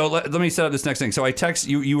podcast. So let me set up this next thing. So I text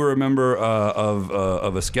you. You were a member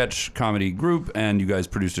of a sketch comedy group, and you guys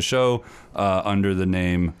produced a show under the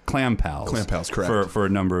name Clam Pals. Clam Pals, correct. For a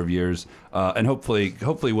number of years, and hopefully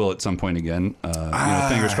will at some point again.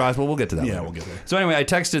 Fingers crossed. Well, we'll get to that. Yeah, later. we'll get there. So anyway, I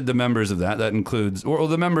texted the members of that. That includes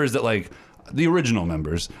the members that like. The original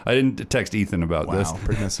members. I didn't text Ethan about this. Wow,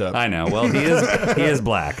 pretty messed up. I know. Well, he is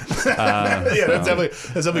black. Yeah, that's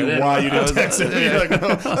definitely why you didn't text him. You're like,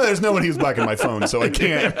 no, there's no one who's black in my phone, so I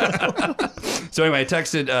can't. So anyway, I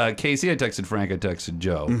texted Casey, I texted Frank, I texted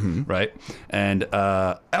Joe, right? And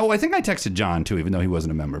I think I texted John too, even though he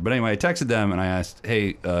wasn't a member. But anyway, I texted them and I asked,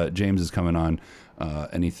 hey, James is coming on.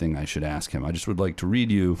 Anything I should ask him. I just would like to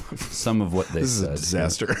read you some of what they said. This is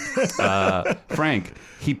a disaster. Frank,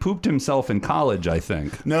 he pooped himself in college, I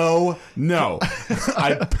think. No.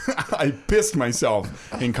 I pissed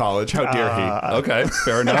myself in college. How dare he? Okay,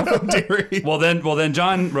 fair enough. How dare he? Well then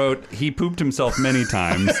John wrote, he pooped himself many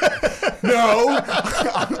times. No,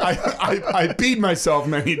 I beat myself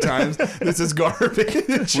many times. This is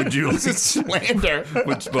garbage. Would you This is slander.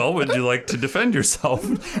 would you like to defend yourself?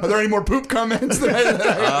 Are there any more poop comments that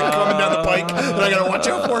I coming down the pike that I gotta watch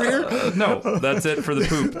out for here? No, that's it for the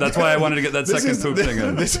poop. That's why I wanted to get that second poop thing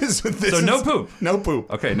in. So no poop. No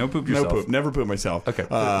poop. Okay, no poop No yourself. poop. Never poop myself. Okay.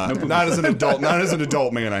 No poop not as an adult. Not as an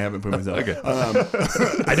adult man. I haven't pooped myself. Okay.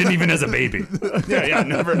 I didn't even as a baby. Yeah.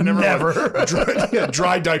 Never.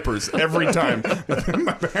 Dry diapers every time.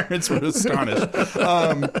 My parents were astonished.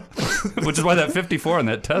 Which is why that 54 on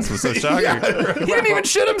that test was so shocking. Yeah, He didn't even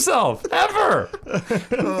shit himself ever.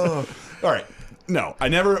 All right. No, I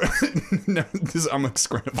never. No, I'm like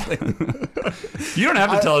scrambling. You don't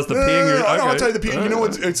have to tell us the peeing. No, I'll tell you the peeing. You know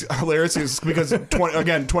what's it's hilarious is because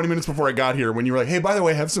 20 minutes before I got here, when you were like, "Hey, by the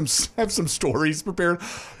way, have some stories prepared."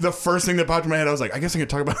 The first thing that popped in my head, I was like, "I guess I can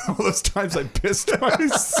talk about all those times I pissed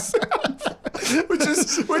myself," which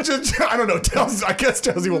is I don't know. Tells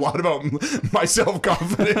you a lot about my self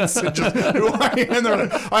confidence and just who I am.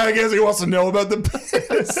 I guess he wants to know about the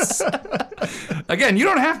piss. Again, you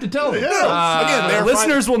don't have to tell them. Again,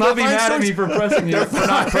 listeners will not be mad at me for pressing you for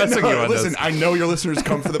not pressing you on listen, this. I know your listeners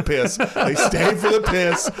come for the piss. They stay for the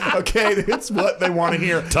piss. Okay, it's what they want to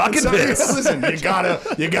hear. Talking piss. Listen, you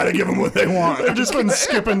gotta give them what they want. I've just been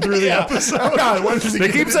skipping through the episode. God,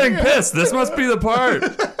 They keep saying piss. This must be the part.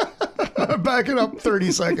 Back it up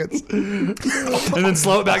 30 seconds. And then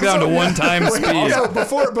slow it back down to one time speed. Also,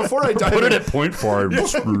 before I dive Put it in, at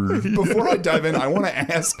 0.4. before I dive in, I want to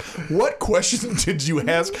ask, what question did you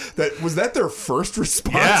ask? Was that their first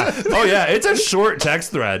response? Yeah. Oh, yeah. It's a short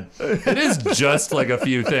text thread. It is just like a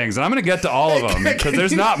few things. And I'm going to get to all of them because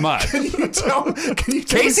there's not much. Can you tell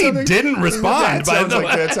Casey me didn't respond, by the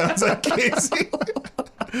way. That sounds like Casey.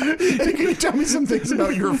 Can you tell me some things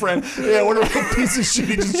about your friend? Yeah, what a real piece of shit.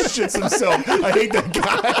 He just shits himself. I hate that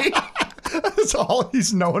guy. That's all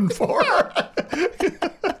he's known for.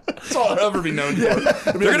 That's all I'll ever be known for.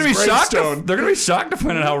 They're going to be shocked. They're going to be shocked to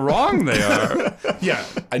find out how wrong they are. Yeah,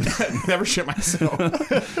 I never shit myself.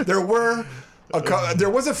 There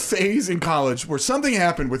was a phase in college where something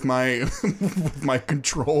happened with my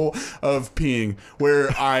control of peeing, where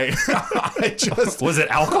I just Was it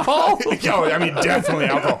alcohol? Yeah, I mean definitely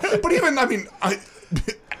alcohol. But even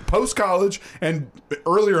post college and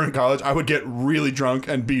earlier in college, I would get really drunk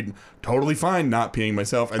and be totally fine not peeing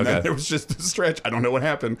myself, and then there was just a stretch. I don't know what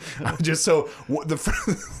happened. I was just so I'm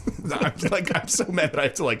so mad that I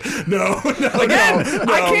have to no. Again,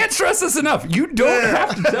 I can't stress this enough. You don't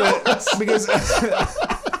have to tell us because.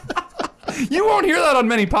 You won't hear that on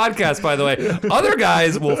many podcasts, by the way. Other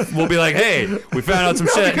guys will be like, "Hey, we found out some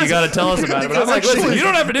shit. You got to tell us about it." But I'm like, "Listen, you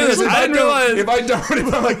don't have to do this. I didn't realize."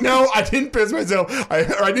 If I'm like, "No, I didn't piss myself.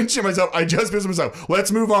 I didn't shit myself. I just pissed myself.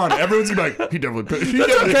 Let's move on." Everyone's gonna be like, "He definitely pissed.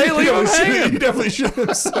 He definitely shit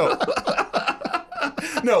himself."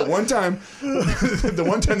 No, one time, the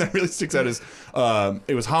one time that really sticks out is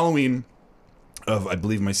it was Halloween of, I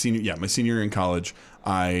believe, my senior year in college.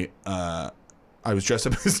 I was dressed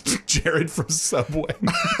up as Jared from Subway.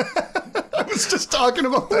 I was just talking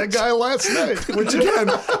about that guy last night. Which again,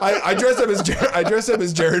 I dressed up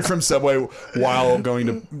as Jared from Subway while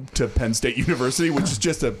going to Penn State University, which is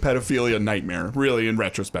just a pedophilia nightmare, really, in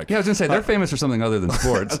retrospect. Yeah, I was gonna say they're famous for something other than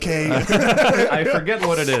sports. Okay. I forget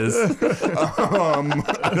what it is.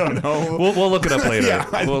 I don't know. We'll look it up later. Yeah,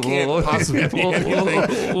 I can't possibly be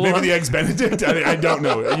anything. Maybe the Eggs Benedict? I don't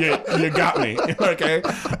know. You got me. Okay.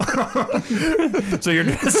 So you're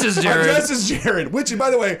dressed as Jared. I'm dressed as Jared, which, by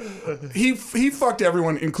the way, he fucked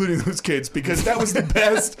everyone, including those kids, because that was the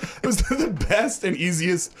best. It was the best and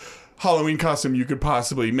easiest Halloween costume you could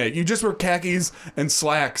possibly make. You just wear khakis and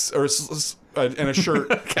slacks, or and a shirt.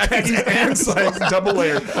 Khakis and slacks, double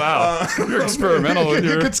layered. Wow, you're experimental with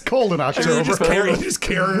your. It's cold in October. You just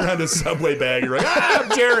carry around a Subway bag. You're like, I'm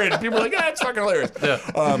Jared. People are like, it's fucking hilarious. Yeah.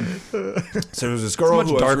 So there was this girl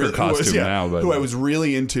who I was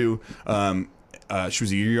really into. She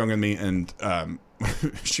was a year younger than me, and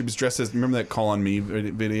she was dressed as, remember that Call on Me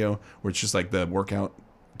video where it's just like the workout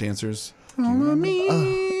dancers? Call on me.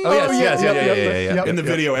 Yeah. In the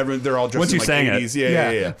video, they're all dressed Once you in sang 80s. it.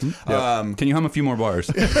 Yeah. Can you hum a few more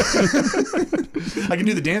bars? I can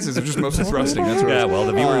do the dances. I'm just mostly thrusting. That's right. Yeah, well,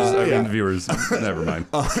 the viewers, never mind.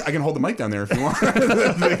 I can hold the mic down there if you want.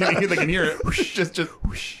 they can hear it. Just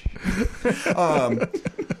whoosh.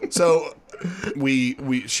 So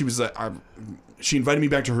she was she invited me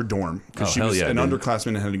back to her dorm because she was an underclassman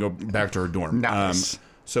and had to go back to her dorm. Nice.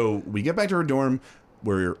 So we get back to her dorm.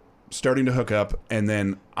 We're starting to hook up, and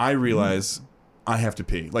then I realize I have to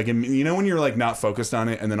pee. Like, you know when you're like not focused on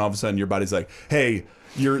it, and then all of a sudden your body's like, hey,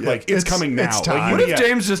 you're like, it's coming now. It's time. What if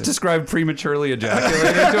James just described prematurely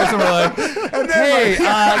ejaculating to us, and we're like, hey,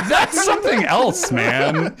 that's something else,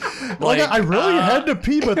 man. Like, I really had to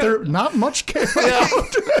pee, but there not much came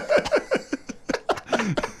out.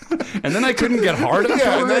 And then I couldn't get hard enough.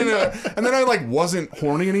 And then I like wasn't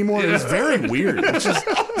horny anymore. It was very weird. It's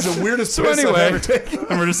the weirdest piss anyway, I've ever taken.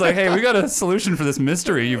 And we're just like, hey, we got a solution for this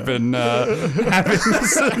mystery you've been having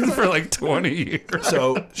for like 20 years.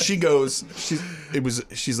 So she goes,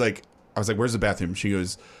 she's like, I was like, where's the bathroom? She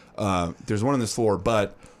goes, there's one on this floor,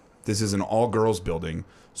 but this is an all girls building,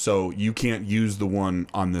 so you can't use the one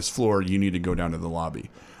on this floor. You need to go down to the lobby.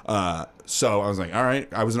 So I was like, all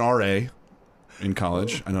right. I was an RA in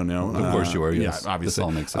college. I don't know. Of course you were. Yes. Yeah, obviously. This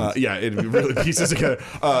all makes sense. Yeah, it really pieces together.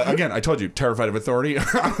 Again, I told you, terrified of authority.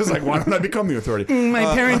 I was like, why don't I become the authority?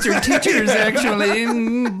 My parents are teachers, actually.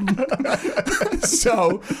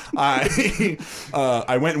 So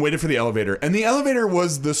I went and waited for the elevator, and the elevator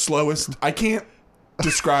was the slowest. I can't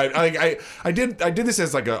describe. I did this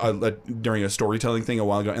as like a during a storytelling thing a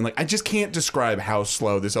while ago, and like I just can't describe how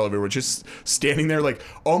slow this elevator was. Just standing there, like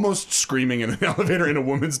almost screaming in an elevator in a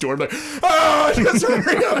woman's door, like, oh, just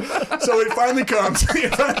hurry up. So it finally comes.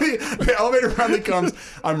 The elevator finally comes.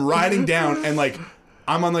 I'm riding down, and like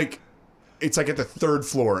I'm on like, it's like at the 3rd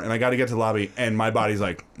floor, and I got to get to the lobby, and my body's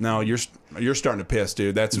like, no, you're starting to piss,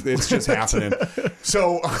 dude. It's just happening.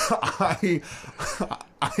 So I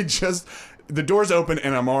just. The door's open,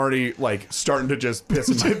 and I'm already like starting to just piss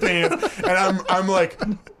in my pants, and I'm like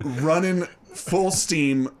running full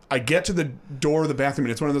steam. I get to the door of the bathroom,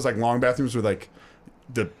 and it's one of those like long bathrooms with like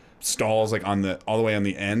the stalls like on the all the way on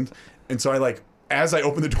the end. And so I like, as I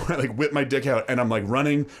open the door, I like whip my dick out, and I'm like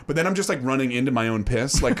running, but then I'm just like running into my own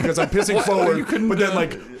piss, like because I'm pissing forward, but then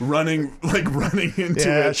like running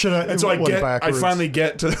into it. And so I finally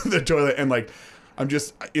get to the toilet, and like.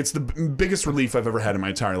 It's the biggest relief I've ever had in my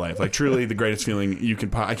entire life. Like, truly the greatest feeling you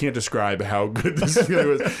can. I can't describe how good this feeling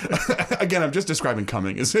was. Again, I'm just describing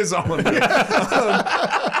coming. This is all I'm doing.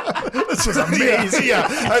 This is amazing.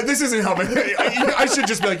 Yeah, this isn't helping. I should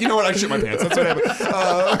just be like, you know what? I shit my pants. That's what happened.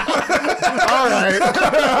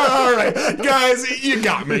 All right, guys, you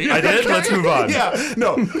got me. I did. Let's move on. Yeah,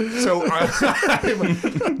 no. So I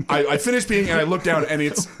finished peeing, and I look down, and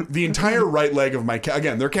it's the entire right leg of my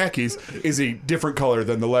again. They're khakis is a different color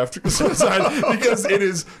than the left side because it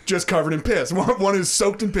is just covered in piss. One is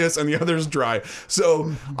soaked in piss and the other is dry.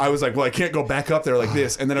 So I was like, well, I can't go back up there like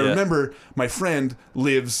this. And then I remember my friend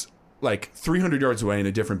lives like 300 yards away in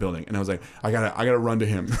a different building, and I was like, I gotta run to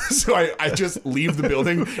him. So I just leave the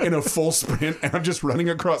building in a full sprint, and I'm just running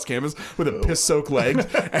across campus with a piss-soaked leg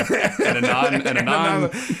and a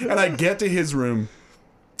non. And I get to his room,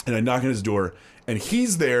 and I knock on his door. And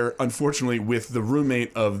he's there, unfortunately, with the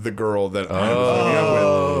roommate of the girl that I was hooking up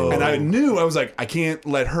with. And I knew, I was like, I can't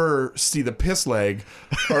let her see the piss leg,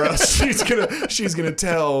 or else she's gonna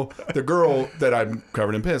tell the girl that I'm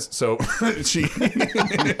covered in piss. So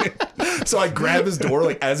so I grab his door,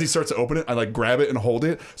 like as he starts to open it, I like grab it and hold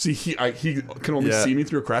it. So he can only see me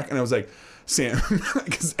through a crack. And I was like, Sam,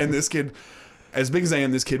 and this kid, as big as I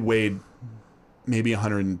am, this kid weighed maybe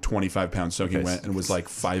 125 pounds soaking wet and was like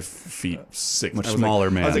 5 feet 6. Much smaller,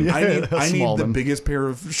 like, man. I was like, I need the biggest pair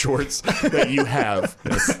of shorts that you have.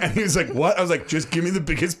 And he was like, what? I was like, just give me the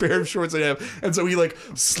biggest pair of shorts I have. And so he like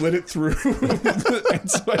slid it through. And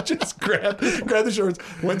so I just grabbed the shorts,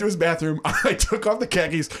 went to his bathroom. I took off the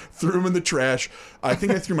khakis, threw them in the trash. I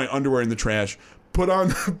think I threw my underwear in the trash. Put on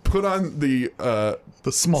the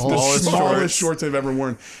smallest shorts I've ever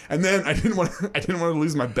worn, and then I didn't want to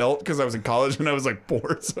lose my belt because I was in college and I was like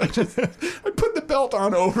bored, so I put the belt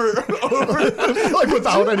on over like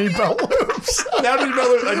without any belt loops. Without any belt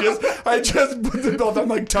loops, I just put the belt on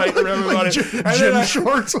like tight around my body, gym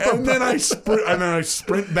shorts, and then I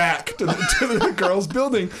sprint back to the girls'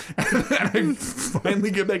 building, and I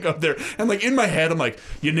finally get back up there, and like in my head I'm like,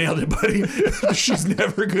 you nailed it, buddy. She's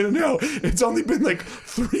never gonna know. It's only been like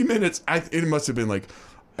 3 minutes. It must have been like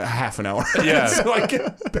a half an hour. Yeah. So I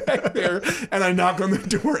get back there and I knock on the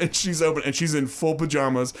door and she's open and she's in full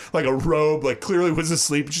pajamas, like a robe, like clearly was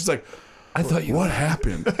asleep. She's like, I thought you. What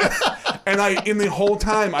happened? And in the whole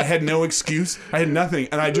time, I had no excuse. I had nothing,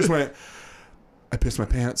 and I just went, I pissed my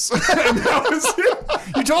pants. And that was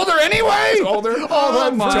it. You told her anyway? I told her.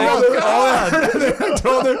 Oh my God. I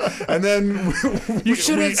told her. And then You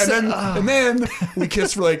should have and then we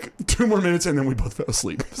kissed for like 2 more minutes, and then we both fell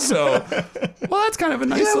asleep. So, well, that's kind of a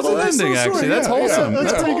nice Yeah, little it's a nice ending, little story. actually. That's Yeah, wholesome. yeah.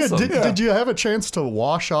 That's That's pretty good. wholesome. Did you have a chance to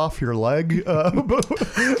wash off your leg?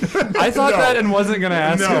 I thought No. that and wasn't going to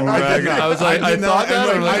ask him, I Greg. did not. I was like, I did thought not.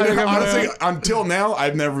 that. And, I was like, honestly, until now,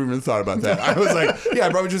 I've never even thought about that. I was like, yeah, I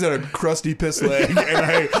probably just had a crusty piss leg, and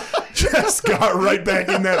I just got right back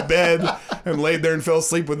in that bed and laid there and fell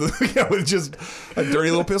asleep with just a dirty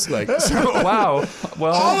little piss leg. So, wow.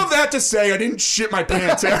 Well, all of that to say, I didn't shit my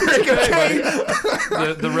pants, Eric. Okay?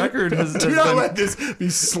 the record has Do not been... let this be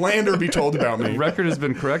slander be told about me. The record has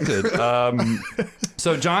been corrected.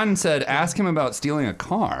 So John said, ask him about stealing a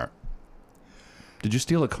car. Did you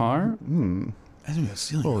steal a car? I didn't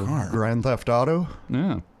steal your car. Grand Theft Auto?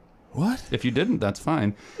 Yeah. What? If you didn't, that's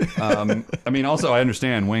fine. I mean, also, I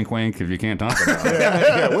understand, wink, wink, if you can't talk about it.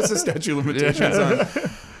 Yeah, what's the statute of limitations on?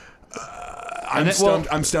 I'm then- stumped.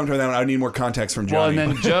 I'm stumped on that one. I need more context from Well, Johnny.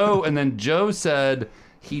 and then Joe said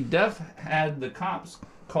he had the cops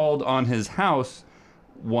called on his house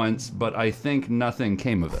once, but I think nothing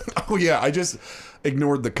came of it. Oh yeah, I just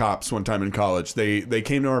ignored the cops one time in college. They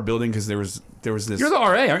came to our building because there was this. You're the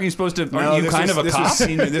RA, aren't you supposed to? Aren't you this kind was- of a this cop? Was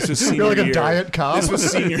senior, this was senior You're like a year. diet cop? This was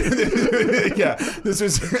senior. Yeah, this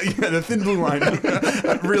was the thin blue line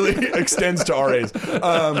really extends to RAs.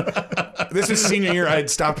 This was senior year. I had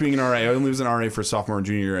stopped being an RA. I only was an RA for sophomore and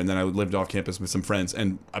junior year, and then I lived off campus with some friends.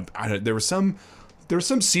 And there was some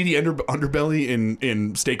seedy underbelly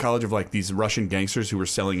in State College of like these Russian gangsters who were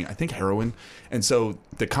selling, I think, heroin. And so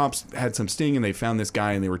the cops had some sting, and they found this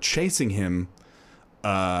guy, and they were chasing him.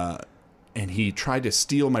 And he tried to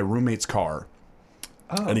steal my roommate's car.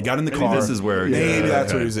 Oh, and he got in the car. This is where. Maybe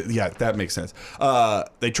that's okay. what he was. Yeah, that makes sense.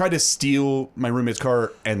 They tried to steal my roommate's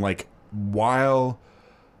car, and like while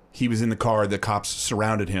he was in the car, the cops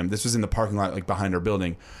surrounded him. This was in the parking lot, like behind our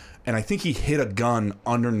building, and I think he hid a gun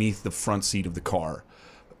underneath the front seat of the car.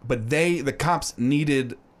 But the cops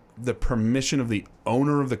needed the permission of the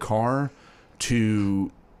owner of the car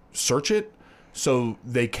to search it, so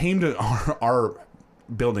they came to our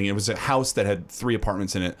building. It was a house that had 3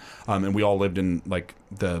 apartments in it, and we all lived in like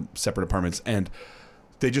the separate apartments, and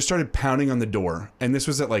they just started pounding on the door. And this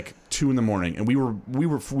was at like 2 a.m, and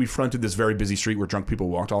we fronted this very busy street where drunk people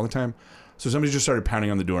walked all the time. So somebody just started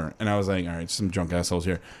pounding on the door, and I was like, all right, some drunk assholes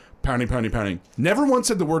here, pounding. Never once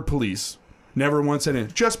said the word police. Never once said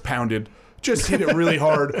it. Just pounded. Just hit it really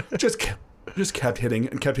hard. Just kept hitting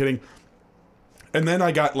and kept hitting. And then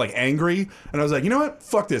I got like angry, and I was like, you know what?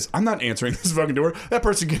 Fuck this. I'm not answering this fucking door. That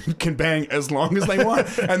person can bang as long as they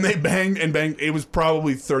want. And they banged and banged. It was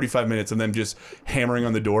probably 35 minutes of them just hammering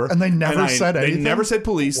on the door. And they never said anything? They never said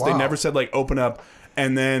police. Wow. They never said like open up.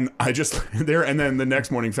 And then I just there, and then the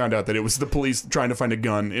next morning found out that it was the police trying to find a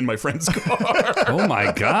gun in my friend's car. Oh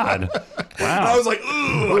my God! Wow. I was like,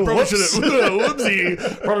 ooh, I probably should have.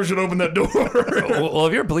 Whoopsie! Probably should open that door. Well,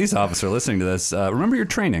 if you're a police officer listening to this, remember your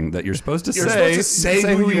training that you're supposed to You're supposed to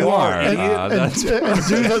say who you are, And, idiot. and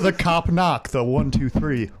do the cop knock, the 1, 2,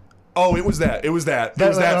 3. Oh, it was that. It was that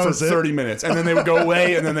for was it? 30 minutes, and then they would go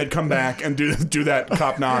away, and then they'd come back and do that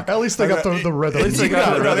cop knock. At least they got the rhythm. At least they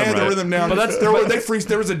got the They rhythm had the right. rhythm down. But that's-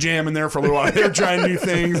 There was a jam in there for a little while. They were trying new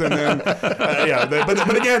things, and then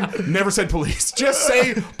but again, never said police. Just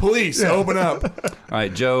say police. Open up. All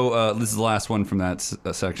right, Joe, this is the last one from that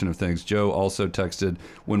section of things. Joe also texted,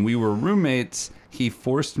 when we were roommates, he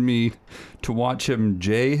forced me to watch him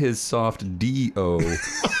J his soft D-O.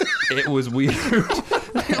 It was weird,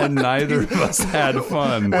 and neither of us had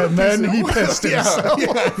fun. And then he pissed himself.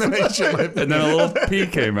 Yeah, and then I shit my And then a little pee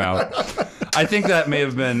came out. I think that may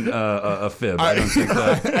have been a fib. I don't think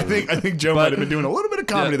that. I think Joe might have been doing a little bit of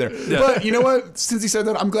comedy there. Yeah. But you know what? Since he said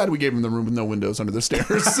that, I'm glad we gave him the room with no windows under the stairs.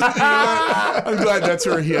 You know what? I'm glad that's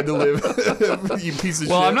where he had to live. You piece of shit.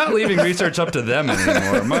 Well, I'm not leaving research up to them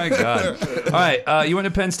anymore. My God. All right, you went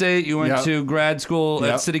to Penn State. You went Yep. to grad school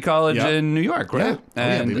Yep. at City College Yep. in New York, right? Yeah.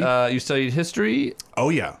 And you studied history. Oh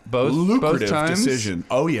yeah, Both lucrative times? decision.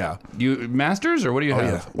 Oh yeah, You masters or what do you have?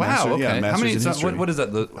 yeah. Wow. Master- Okay. yeah, how masters many? in so history. what is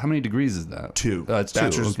that? How many degrees is that? 2. It's 2.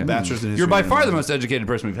 Bachelor's Okay. bachelor's in history. You're by and far the then- most educated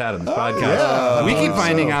person we've had on this podcast. yeah. We keep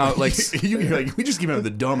finding out like. You're like, we just give out the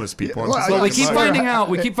dumbest people. Well, Well, we Yeah, keep sure. finding out.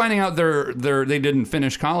 We keep finding out they didn't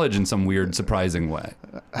finish college in some weird, surprising way.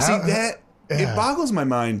 See that it boggles my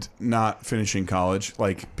mind not finishing college,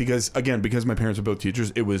 like because my parents are both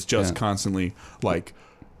teachers. It was just Yeah. constantly like,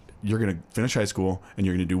 you're gonna finish high school and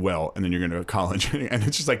you're gonna do well, and then you're gonna go to college, and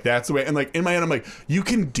it's just like that's the way. And like in my head, I'm like, you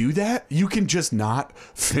can do that. You can just not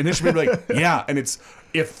finish. Maybe like yeah, and it's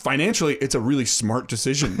if financially, it's a really smart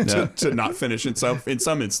decision to not finish in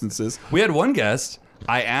some instances. We had one guest.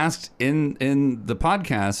 I asked in the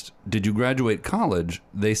podcast, did you graduate college?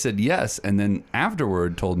 They said yes, and then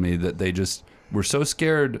afterward told me that they just were so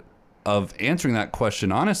scared of answering that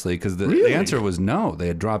question honestly, because the answer was no. They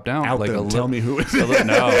had dropped out. Tell me who it is.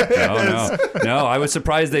 No. I was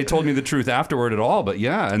surprised they told me the truth afterward at all. But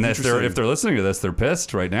yeah, and if they're listening to this, they're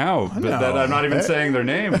pissed right now. But I'm not even saying their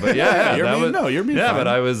name. But you're being fine. But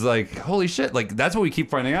I was like, holy shit! Like that's what we keep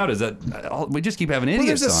finding out is that we just keep having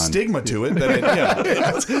idiots. There's a stigma to it.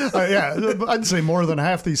 I'd say more than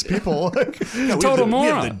half these people. Total moron. We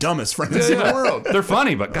have the dumbest friends in the world. They're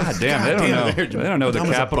funny, but goddamn, they don't know. They don't know the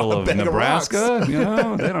capital of Nebraska. You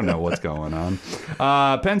know, they don't know what's going on.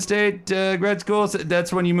 Penn State grad school.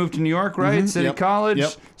 That's when you moved to New York, right? City College.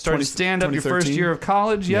 Yep. Started stand up your first year of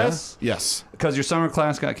college. Yes. Yeah. Yes. Because your summer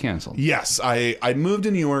class got canceled. Yes. I moved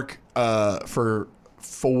to New York for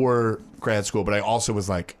grad school, but I also was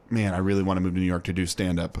like, man, I really want to move to New York to do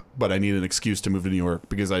stand up, but I need an excuse to move to New York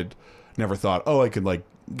because I'd never thought, I could like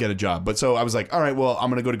get a job. But so I was like, all right, well, I'm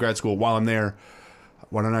going to go to grad school while I'm there.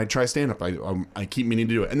 Why don't I try stand up? I keep meaning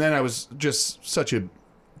to do it. And then I was just such a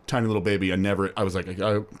tiny little baby. I was like,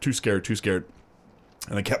 I'm too scared.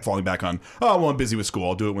 And I kept falling back on, I'm busy with school.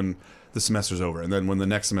 I'll do it when the semester's over. And then when the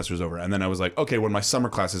next semester's over. And then I was like, okay, when my summer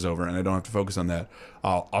class is over and I don't have to focus on that,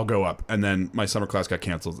 I'll go up. And then my summer class got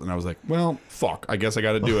canceled. And I was like, well, fuck, I guess I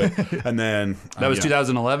got to do it. And then... That was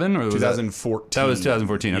 2011? Or was 2014. That was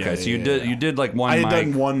 2014. Okay, so you did like one mic. I had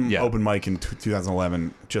done one open mic in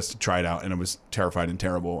 2011 just to try it out. And it was terrified and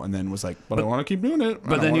terrible. And then was like, but I want to keep doing it.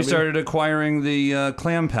 But then you started acquiring the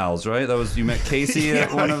Clam Pals, right? You met Casey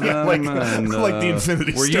at one of them. Like the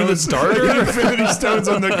Infinity Stones. Were you the starter? The Infinity Stones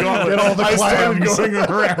on the gauntlet. All the I started clams. going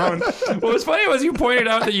around. What was funny was you pointed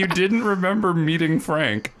out that you didn't remember meeting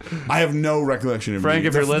Frank. I have no recollection of Frank.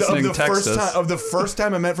 If you're listening, text us. Of the first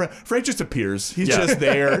time I met Frank, Frank just appears. He's just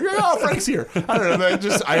there. Oh, Frank's here. I don't know.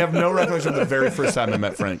 I have no recollection of the very first time I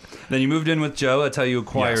met Frank. Then you moved in with Joe. That's how you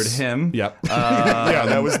acquired him. Yep. Yeah,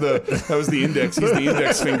 that was the index. He's the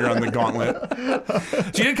index finger on the gauntlet.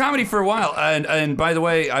 So you did comedy for a while, and by the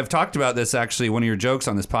way, I've talked about this actually, one of your jokes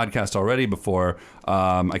on this podcast already before.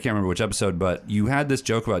 I can't remember which episode, but you had this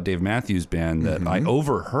joke about Dave Matthews Band that I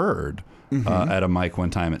overheard at a mic one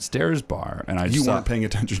time at Stairs Bar, and you weren't paying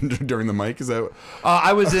attention during the mic. Is that?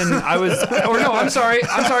 I'm sorry.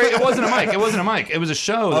 It wasn't a mic. It was a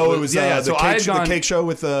show. Oh, it was the cake show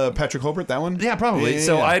with Patrick Holbert. That one. Yeah, probably. Yeah,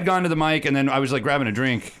 so I had gone to the mic, and then I was like grabbing a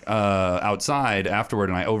drink outside afterward,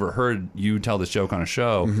 and I overheard you tell this joke on a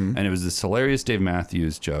show, and it was this hilarious Dave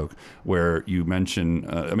Matthews joke where you mention.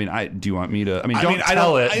 Do you want me to? Don't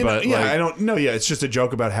tell it. I don't know. Yeah, it's just a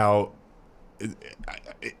joke about how.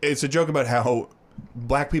 It's a joke about how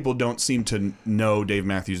black people don't seem to know Dave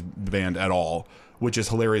Matthews Band at all, which is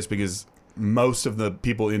hilarious because most of the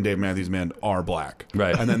people in Dave Matthews Band are black.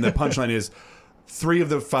 Right. And then the punchline is 3 of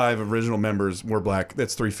the 5 original members were black.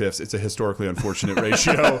 That's 3/5. It's a historically unfortunate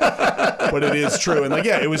ratio, but it is true. And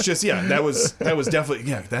it was just that was definitely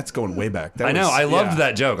that's going way back. I know. I loved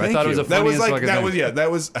that joke. I thought it was a funniest fucking thing.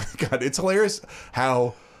 That was God. It's hilarious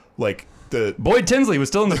how Boyd Tinsley was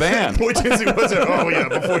still in the band. Boyd Tinsley wasn't. Oh yeah,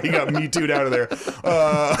 before he got Me Too'd out of there.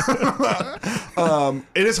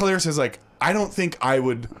 It is hilarious. It's I don't think I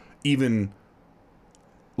would even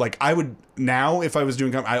I would now if I was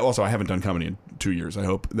doing comedy. I haven't done comedy in 2 years. I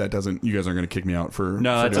hope that doesn't. You guys aren't going to kick me out for.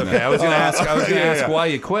 No, that's doing okay. that. I was going to ask. Ask why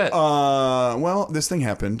you quit. Well, this thing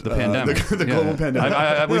happened. The pandemic. The global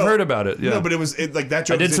pandemic. We've heard about it. Yeah. No, but it was that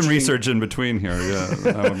joke. I did some research in between here.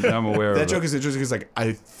 Yeah, I'm aware of that joke is interesting because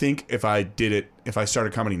I think if I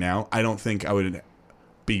started comedy now, I don't think I would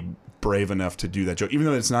be brave enough to do that joke, even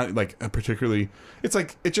though it's not a particularly. It's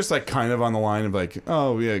just kind of on the line of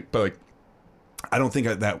oh yeah, but I don't think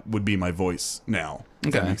that would be my voice now.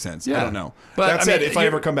 If that makes sense. Yeah. I don't know. But that said, if I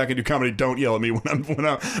ever come back and do comedy, don't yell at me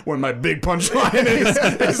when my big punchline is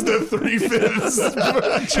the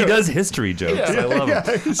 3/5. He does history jokes. Yeah. I love him.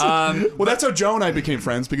 Well, that's how Joe and I became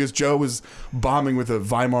friends because Joe was bombing with a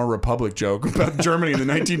Weimar Republic joke about Germany in the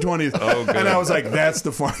 1920s. Oh, good. And I was like, that's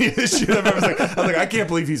the funniest shit I've ever seen. I was like, I can't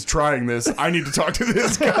believe he's trying this. I need to talk to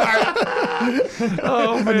this guy. I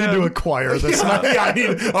need to acquire this. I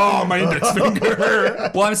need. Oh, my index finger.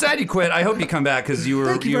 Well, I'm sad you quit. I hope you come back because you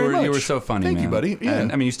were so funny. Thank man. you, buddy. Yeah.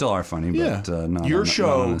 And you still are funny, but not your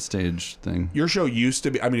show, not on a stage thing. Your show used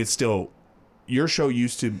to be. It's still. Your show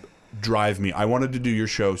used to drive me. I wanted to do your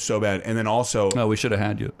show so bad, and then also. Oh, we should have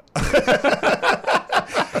had you.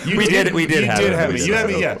 We did have me. You had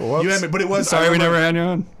me. Yeah. Whoops. You had me. But it was. Sorry, we never had you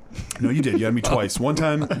on. No, you did. You had me twice. One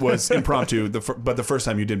time was impromptu, but the first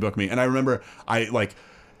time you did book me. And I remember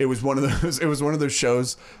it was one of those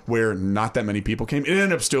shows where not that many people came. It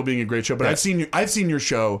ended up still being a great show, but I've seen your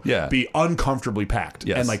show be uncomfortably packed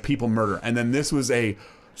and like people murder. And then this was a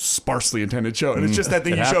sparsely attended show, and it's just that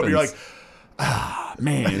thing you show up, you're like,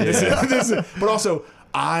 man, this is. But also,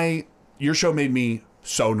 your show made me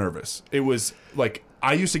so nervous. It was like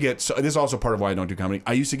I used to get. So, this is also part of why I don't do comedy.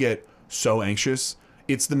 I used to get so anxious.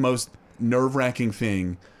 It's the most nerve-wracking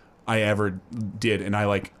thing I ever did,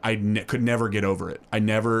 and could never get over it.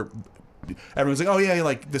 Everyone's like, oh yeah,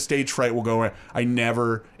 like the stage fright will go away.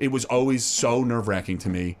 It was always so nerve-wracking to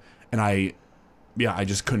me, and I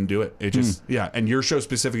just couldn't do it. It just, and your show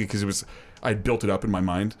specifically, because I built it up in my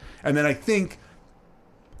mind. And then I think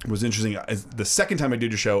it was interesting, the second time I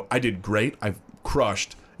did your show, I did great. I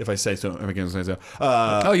crushed, if I say so, if I can say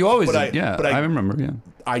so. You always did, But I remember,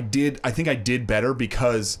 I think I did better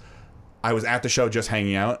because I was at the show just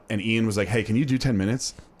hanging out, and Ian was like, hey, can you do 10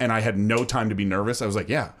 minutes? And I had no time to be nervous. I was like,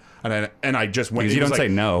 yeah. And I just went. Because you don't say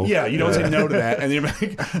no. Yeah, you don't say no to that.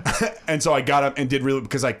 And and so I got up and did really,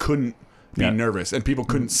 because I couldn't be nervous, and people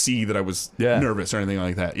couldn't see that I was nervous or anything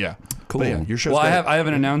like that. Yeah, cool. Your show's great. I have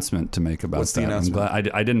an announcement to make about What's that. The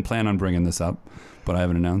announcement? I didn't plan on bringing this up, but I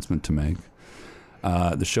have an announcement to make.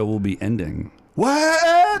 The show will be ending.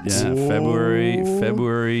 What? Yeah, February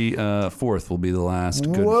 4th will be the last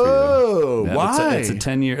good Whoa! For you. Why? It's a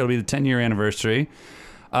 10-year. It'll be the 10-year anniversary.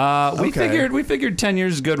 We figured 10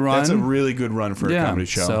 years is a good run. That's a really good run for a comedy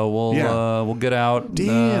show. So we'll get out.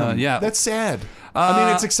 Damn. That's sad. I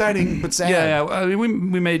mean, it's exciting, but sad. Yeah. I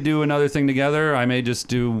mean, we may do another thing together. I may just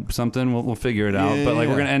do something. We'll figure it out. But we're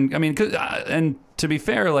gonna end. I mean, and to be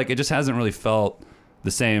fair, like it just hasn't really felt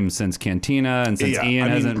the same since Cantina, and since Ian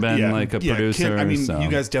hasn't been like a producer. You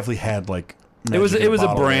guys definitely had like. It was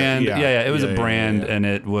a brand. It was a brand, and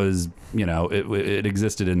it was it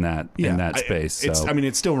existed in that space.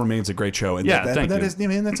 It still remains a great show. And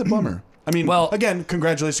that's a bummer. I mean, again,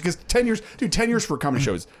 congratulations, because 10 years, dude, 10 years for a comedy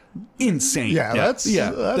show is insane. Yeah, that's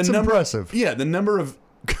impressive. Yeah, the number of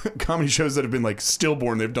comedy shows that have been like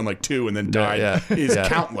stillborn, they've done like 2 and then died is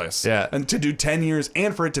countless. Yeah. And to do 10 years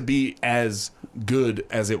and for it to be as good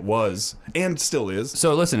as it was and still is.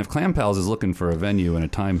 So listen, if Clam Pals is looking for a venue and a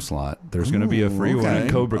time slot, there's going to be a free one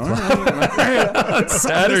at Cobra Club on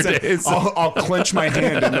Saturdays. I'll clench my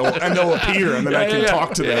hand and they'll appear, and then I can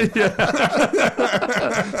talk to them.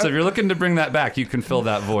 So if you're looking to bring that back, you can fill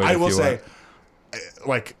that void. I will say,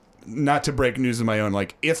 like, not to break news of my own,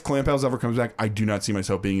 like, if Clam Pals ever comes back, I do not see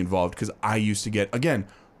myself being involved, because I used to get, again,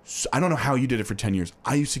 I don't know how you did it for 10 years.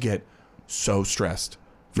 I used to get so stressed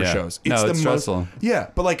for shows. It's stressful.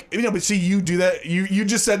 But like, but see, you do that. You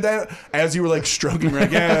just said that as you were like stroking, right?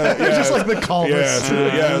 It's just like the calmness.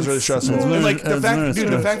 It was really stressful. And like the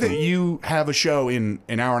fact that you have a show in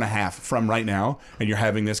an hour and a half from right now, and you're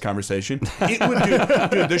having this conversation, it would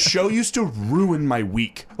dude, the show used to ruin my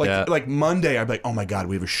week. Like Monday, I'd be like, oh my God,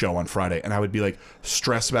 we have a show on Friday, and I would be like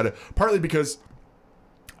stressed about it. Partly because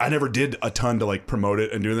I never did a ton to like promote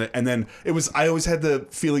it and do that. And then I always had the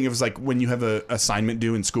feeling it was like when you have an assignment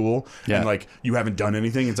due in school and like you haven't done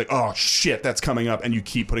anything, it's like, oh shit, that's coming up, and you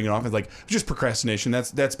keep putting it off. It's like just procrastination.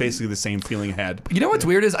 That's basically the same feeling I had. You know what's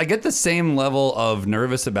weird is I get the same level of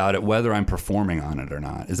nervous about it whether I'm performing on it or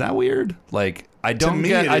not. Is that weird? Like I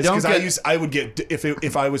would get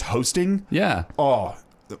if I was hosting. Yeah. Oh,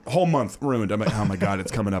 the whole month ruined. I'm like, oh my God,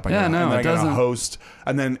 it's coming up. I gotta host,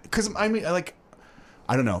 and then because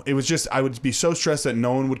I don't know. It was just, I would be so stressed that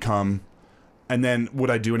no one would come. And then would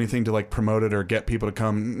I do anything to like promote it or get people to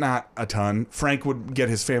come? Not a ton. Frank would get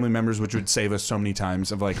his family members, which would save us so many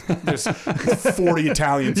times of like, there's 40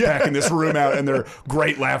 Italians packing this room out, and they're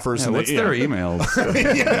great laughers. What's their emails?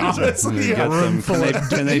 Honestly,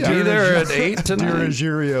 Can they be there at 8 tonight?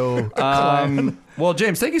 Dirigirio. Well,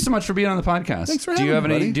 James, thank you so much for being on the podcast. Thanks for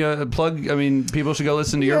having me, do you have a plug? I mean, people should go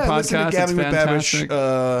listen to your podcast. It's fantastic.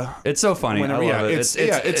 It's so funny. I love it.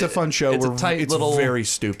 It's a fun show. It's a tight little. Very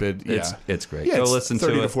stupid. It's great. Yeah, go listen to it.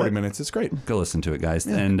 30 to 40 minutes. It's great. Go listen to it, guys,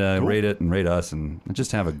 and rate it and rate us, and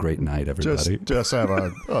just have a great night, everybody. Just have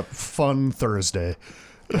a fun Thursday.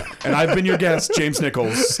 And I've been your guest, James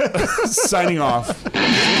Nichols, signing off.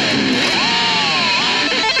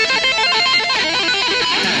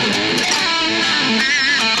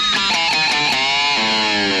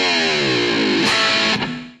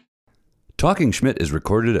 Talking Schmidt is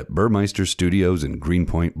recorded at Burmeister Studios in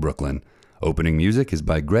Greenpoint, Brooklyn. Opening music is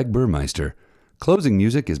by Greg Burmeister. Closing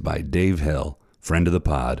music is by Dave Hill, friend of the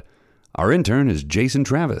pod. Our intern is Jason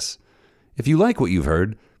Travis. If you like what you've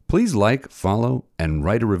heard, please like, follow, and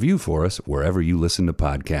write a review for us wherever you listen to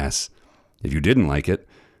podcasts. If you didn't like it,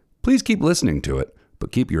 Please keep listening to it,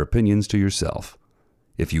 but keep your opinions to yourself.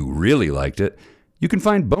 If you really liked it, you can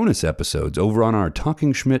find bonus episodes over on our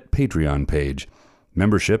Talking Schmidt Patreon page.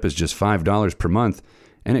 Membership is just $5 per month,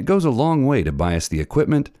 and it goes a long way to buy us the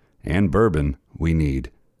equipment and bourbon we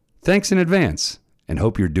need. Thanks in advance, and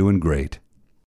hope you're doing great.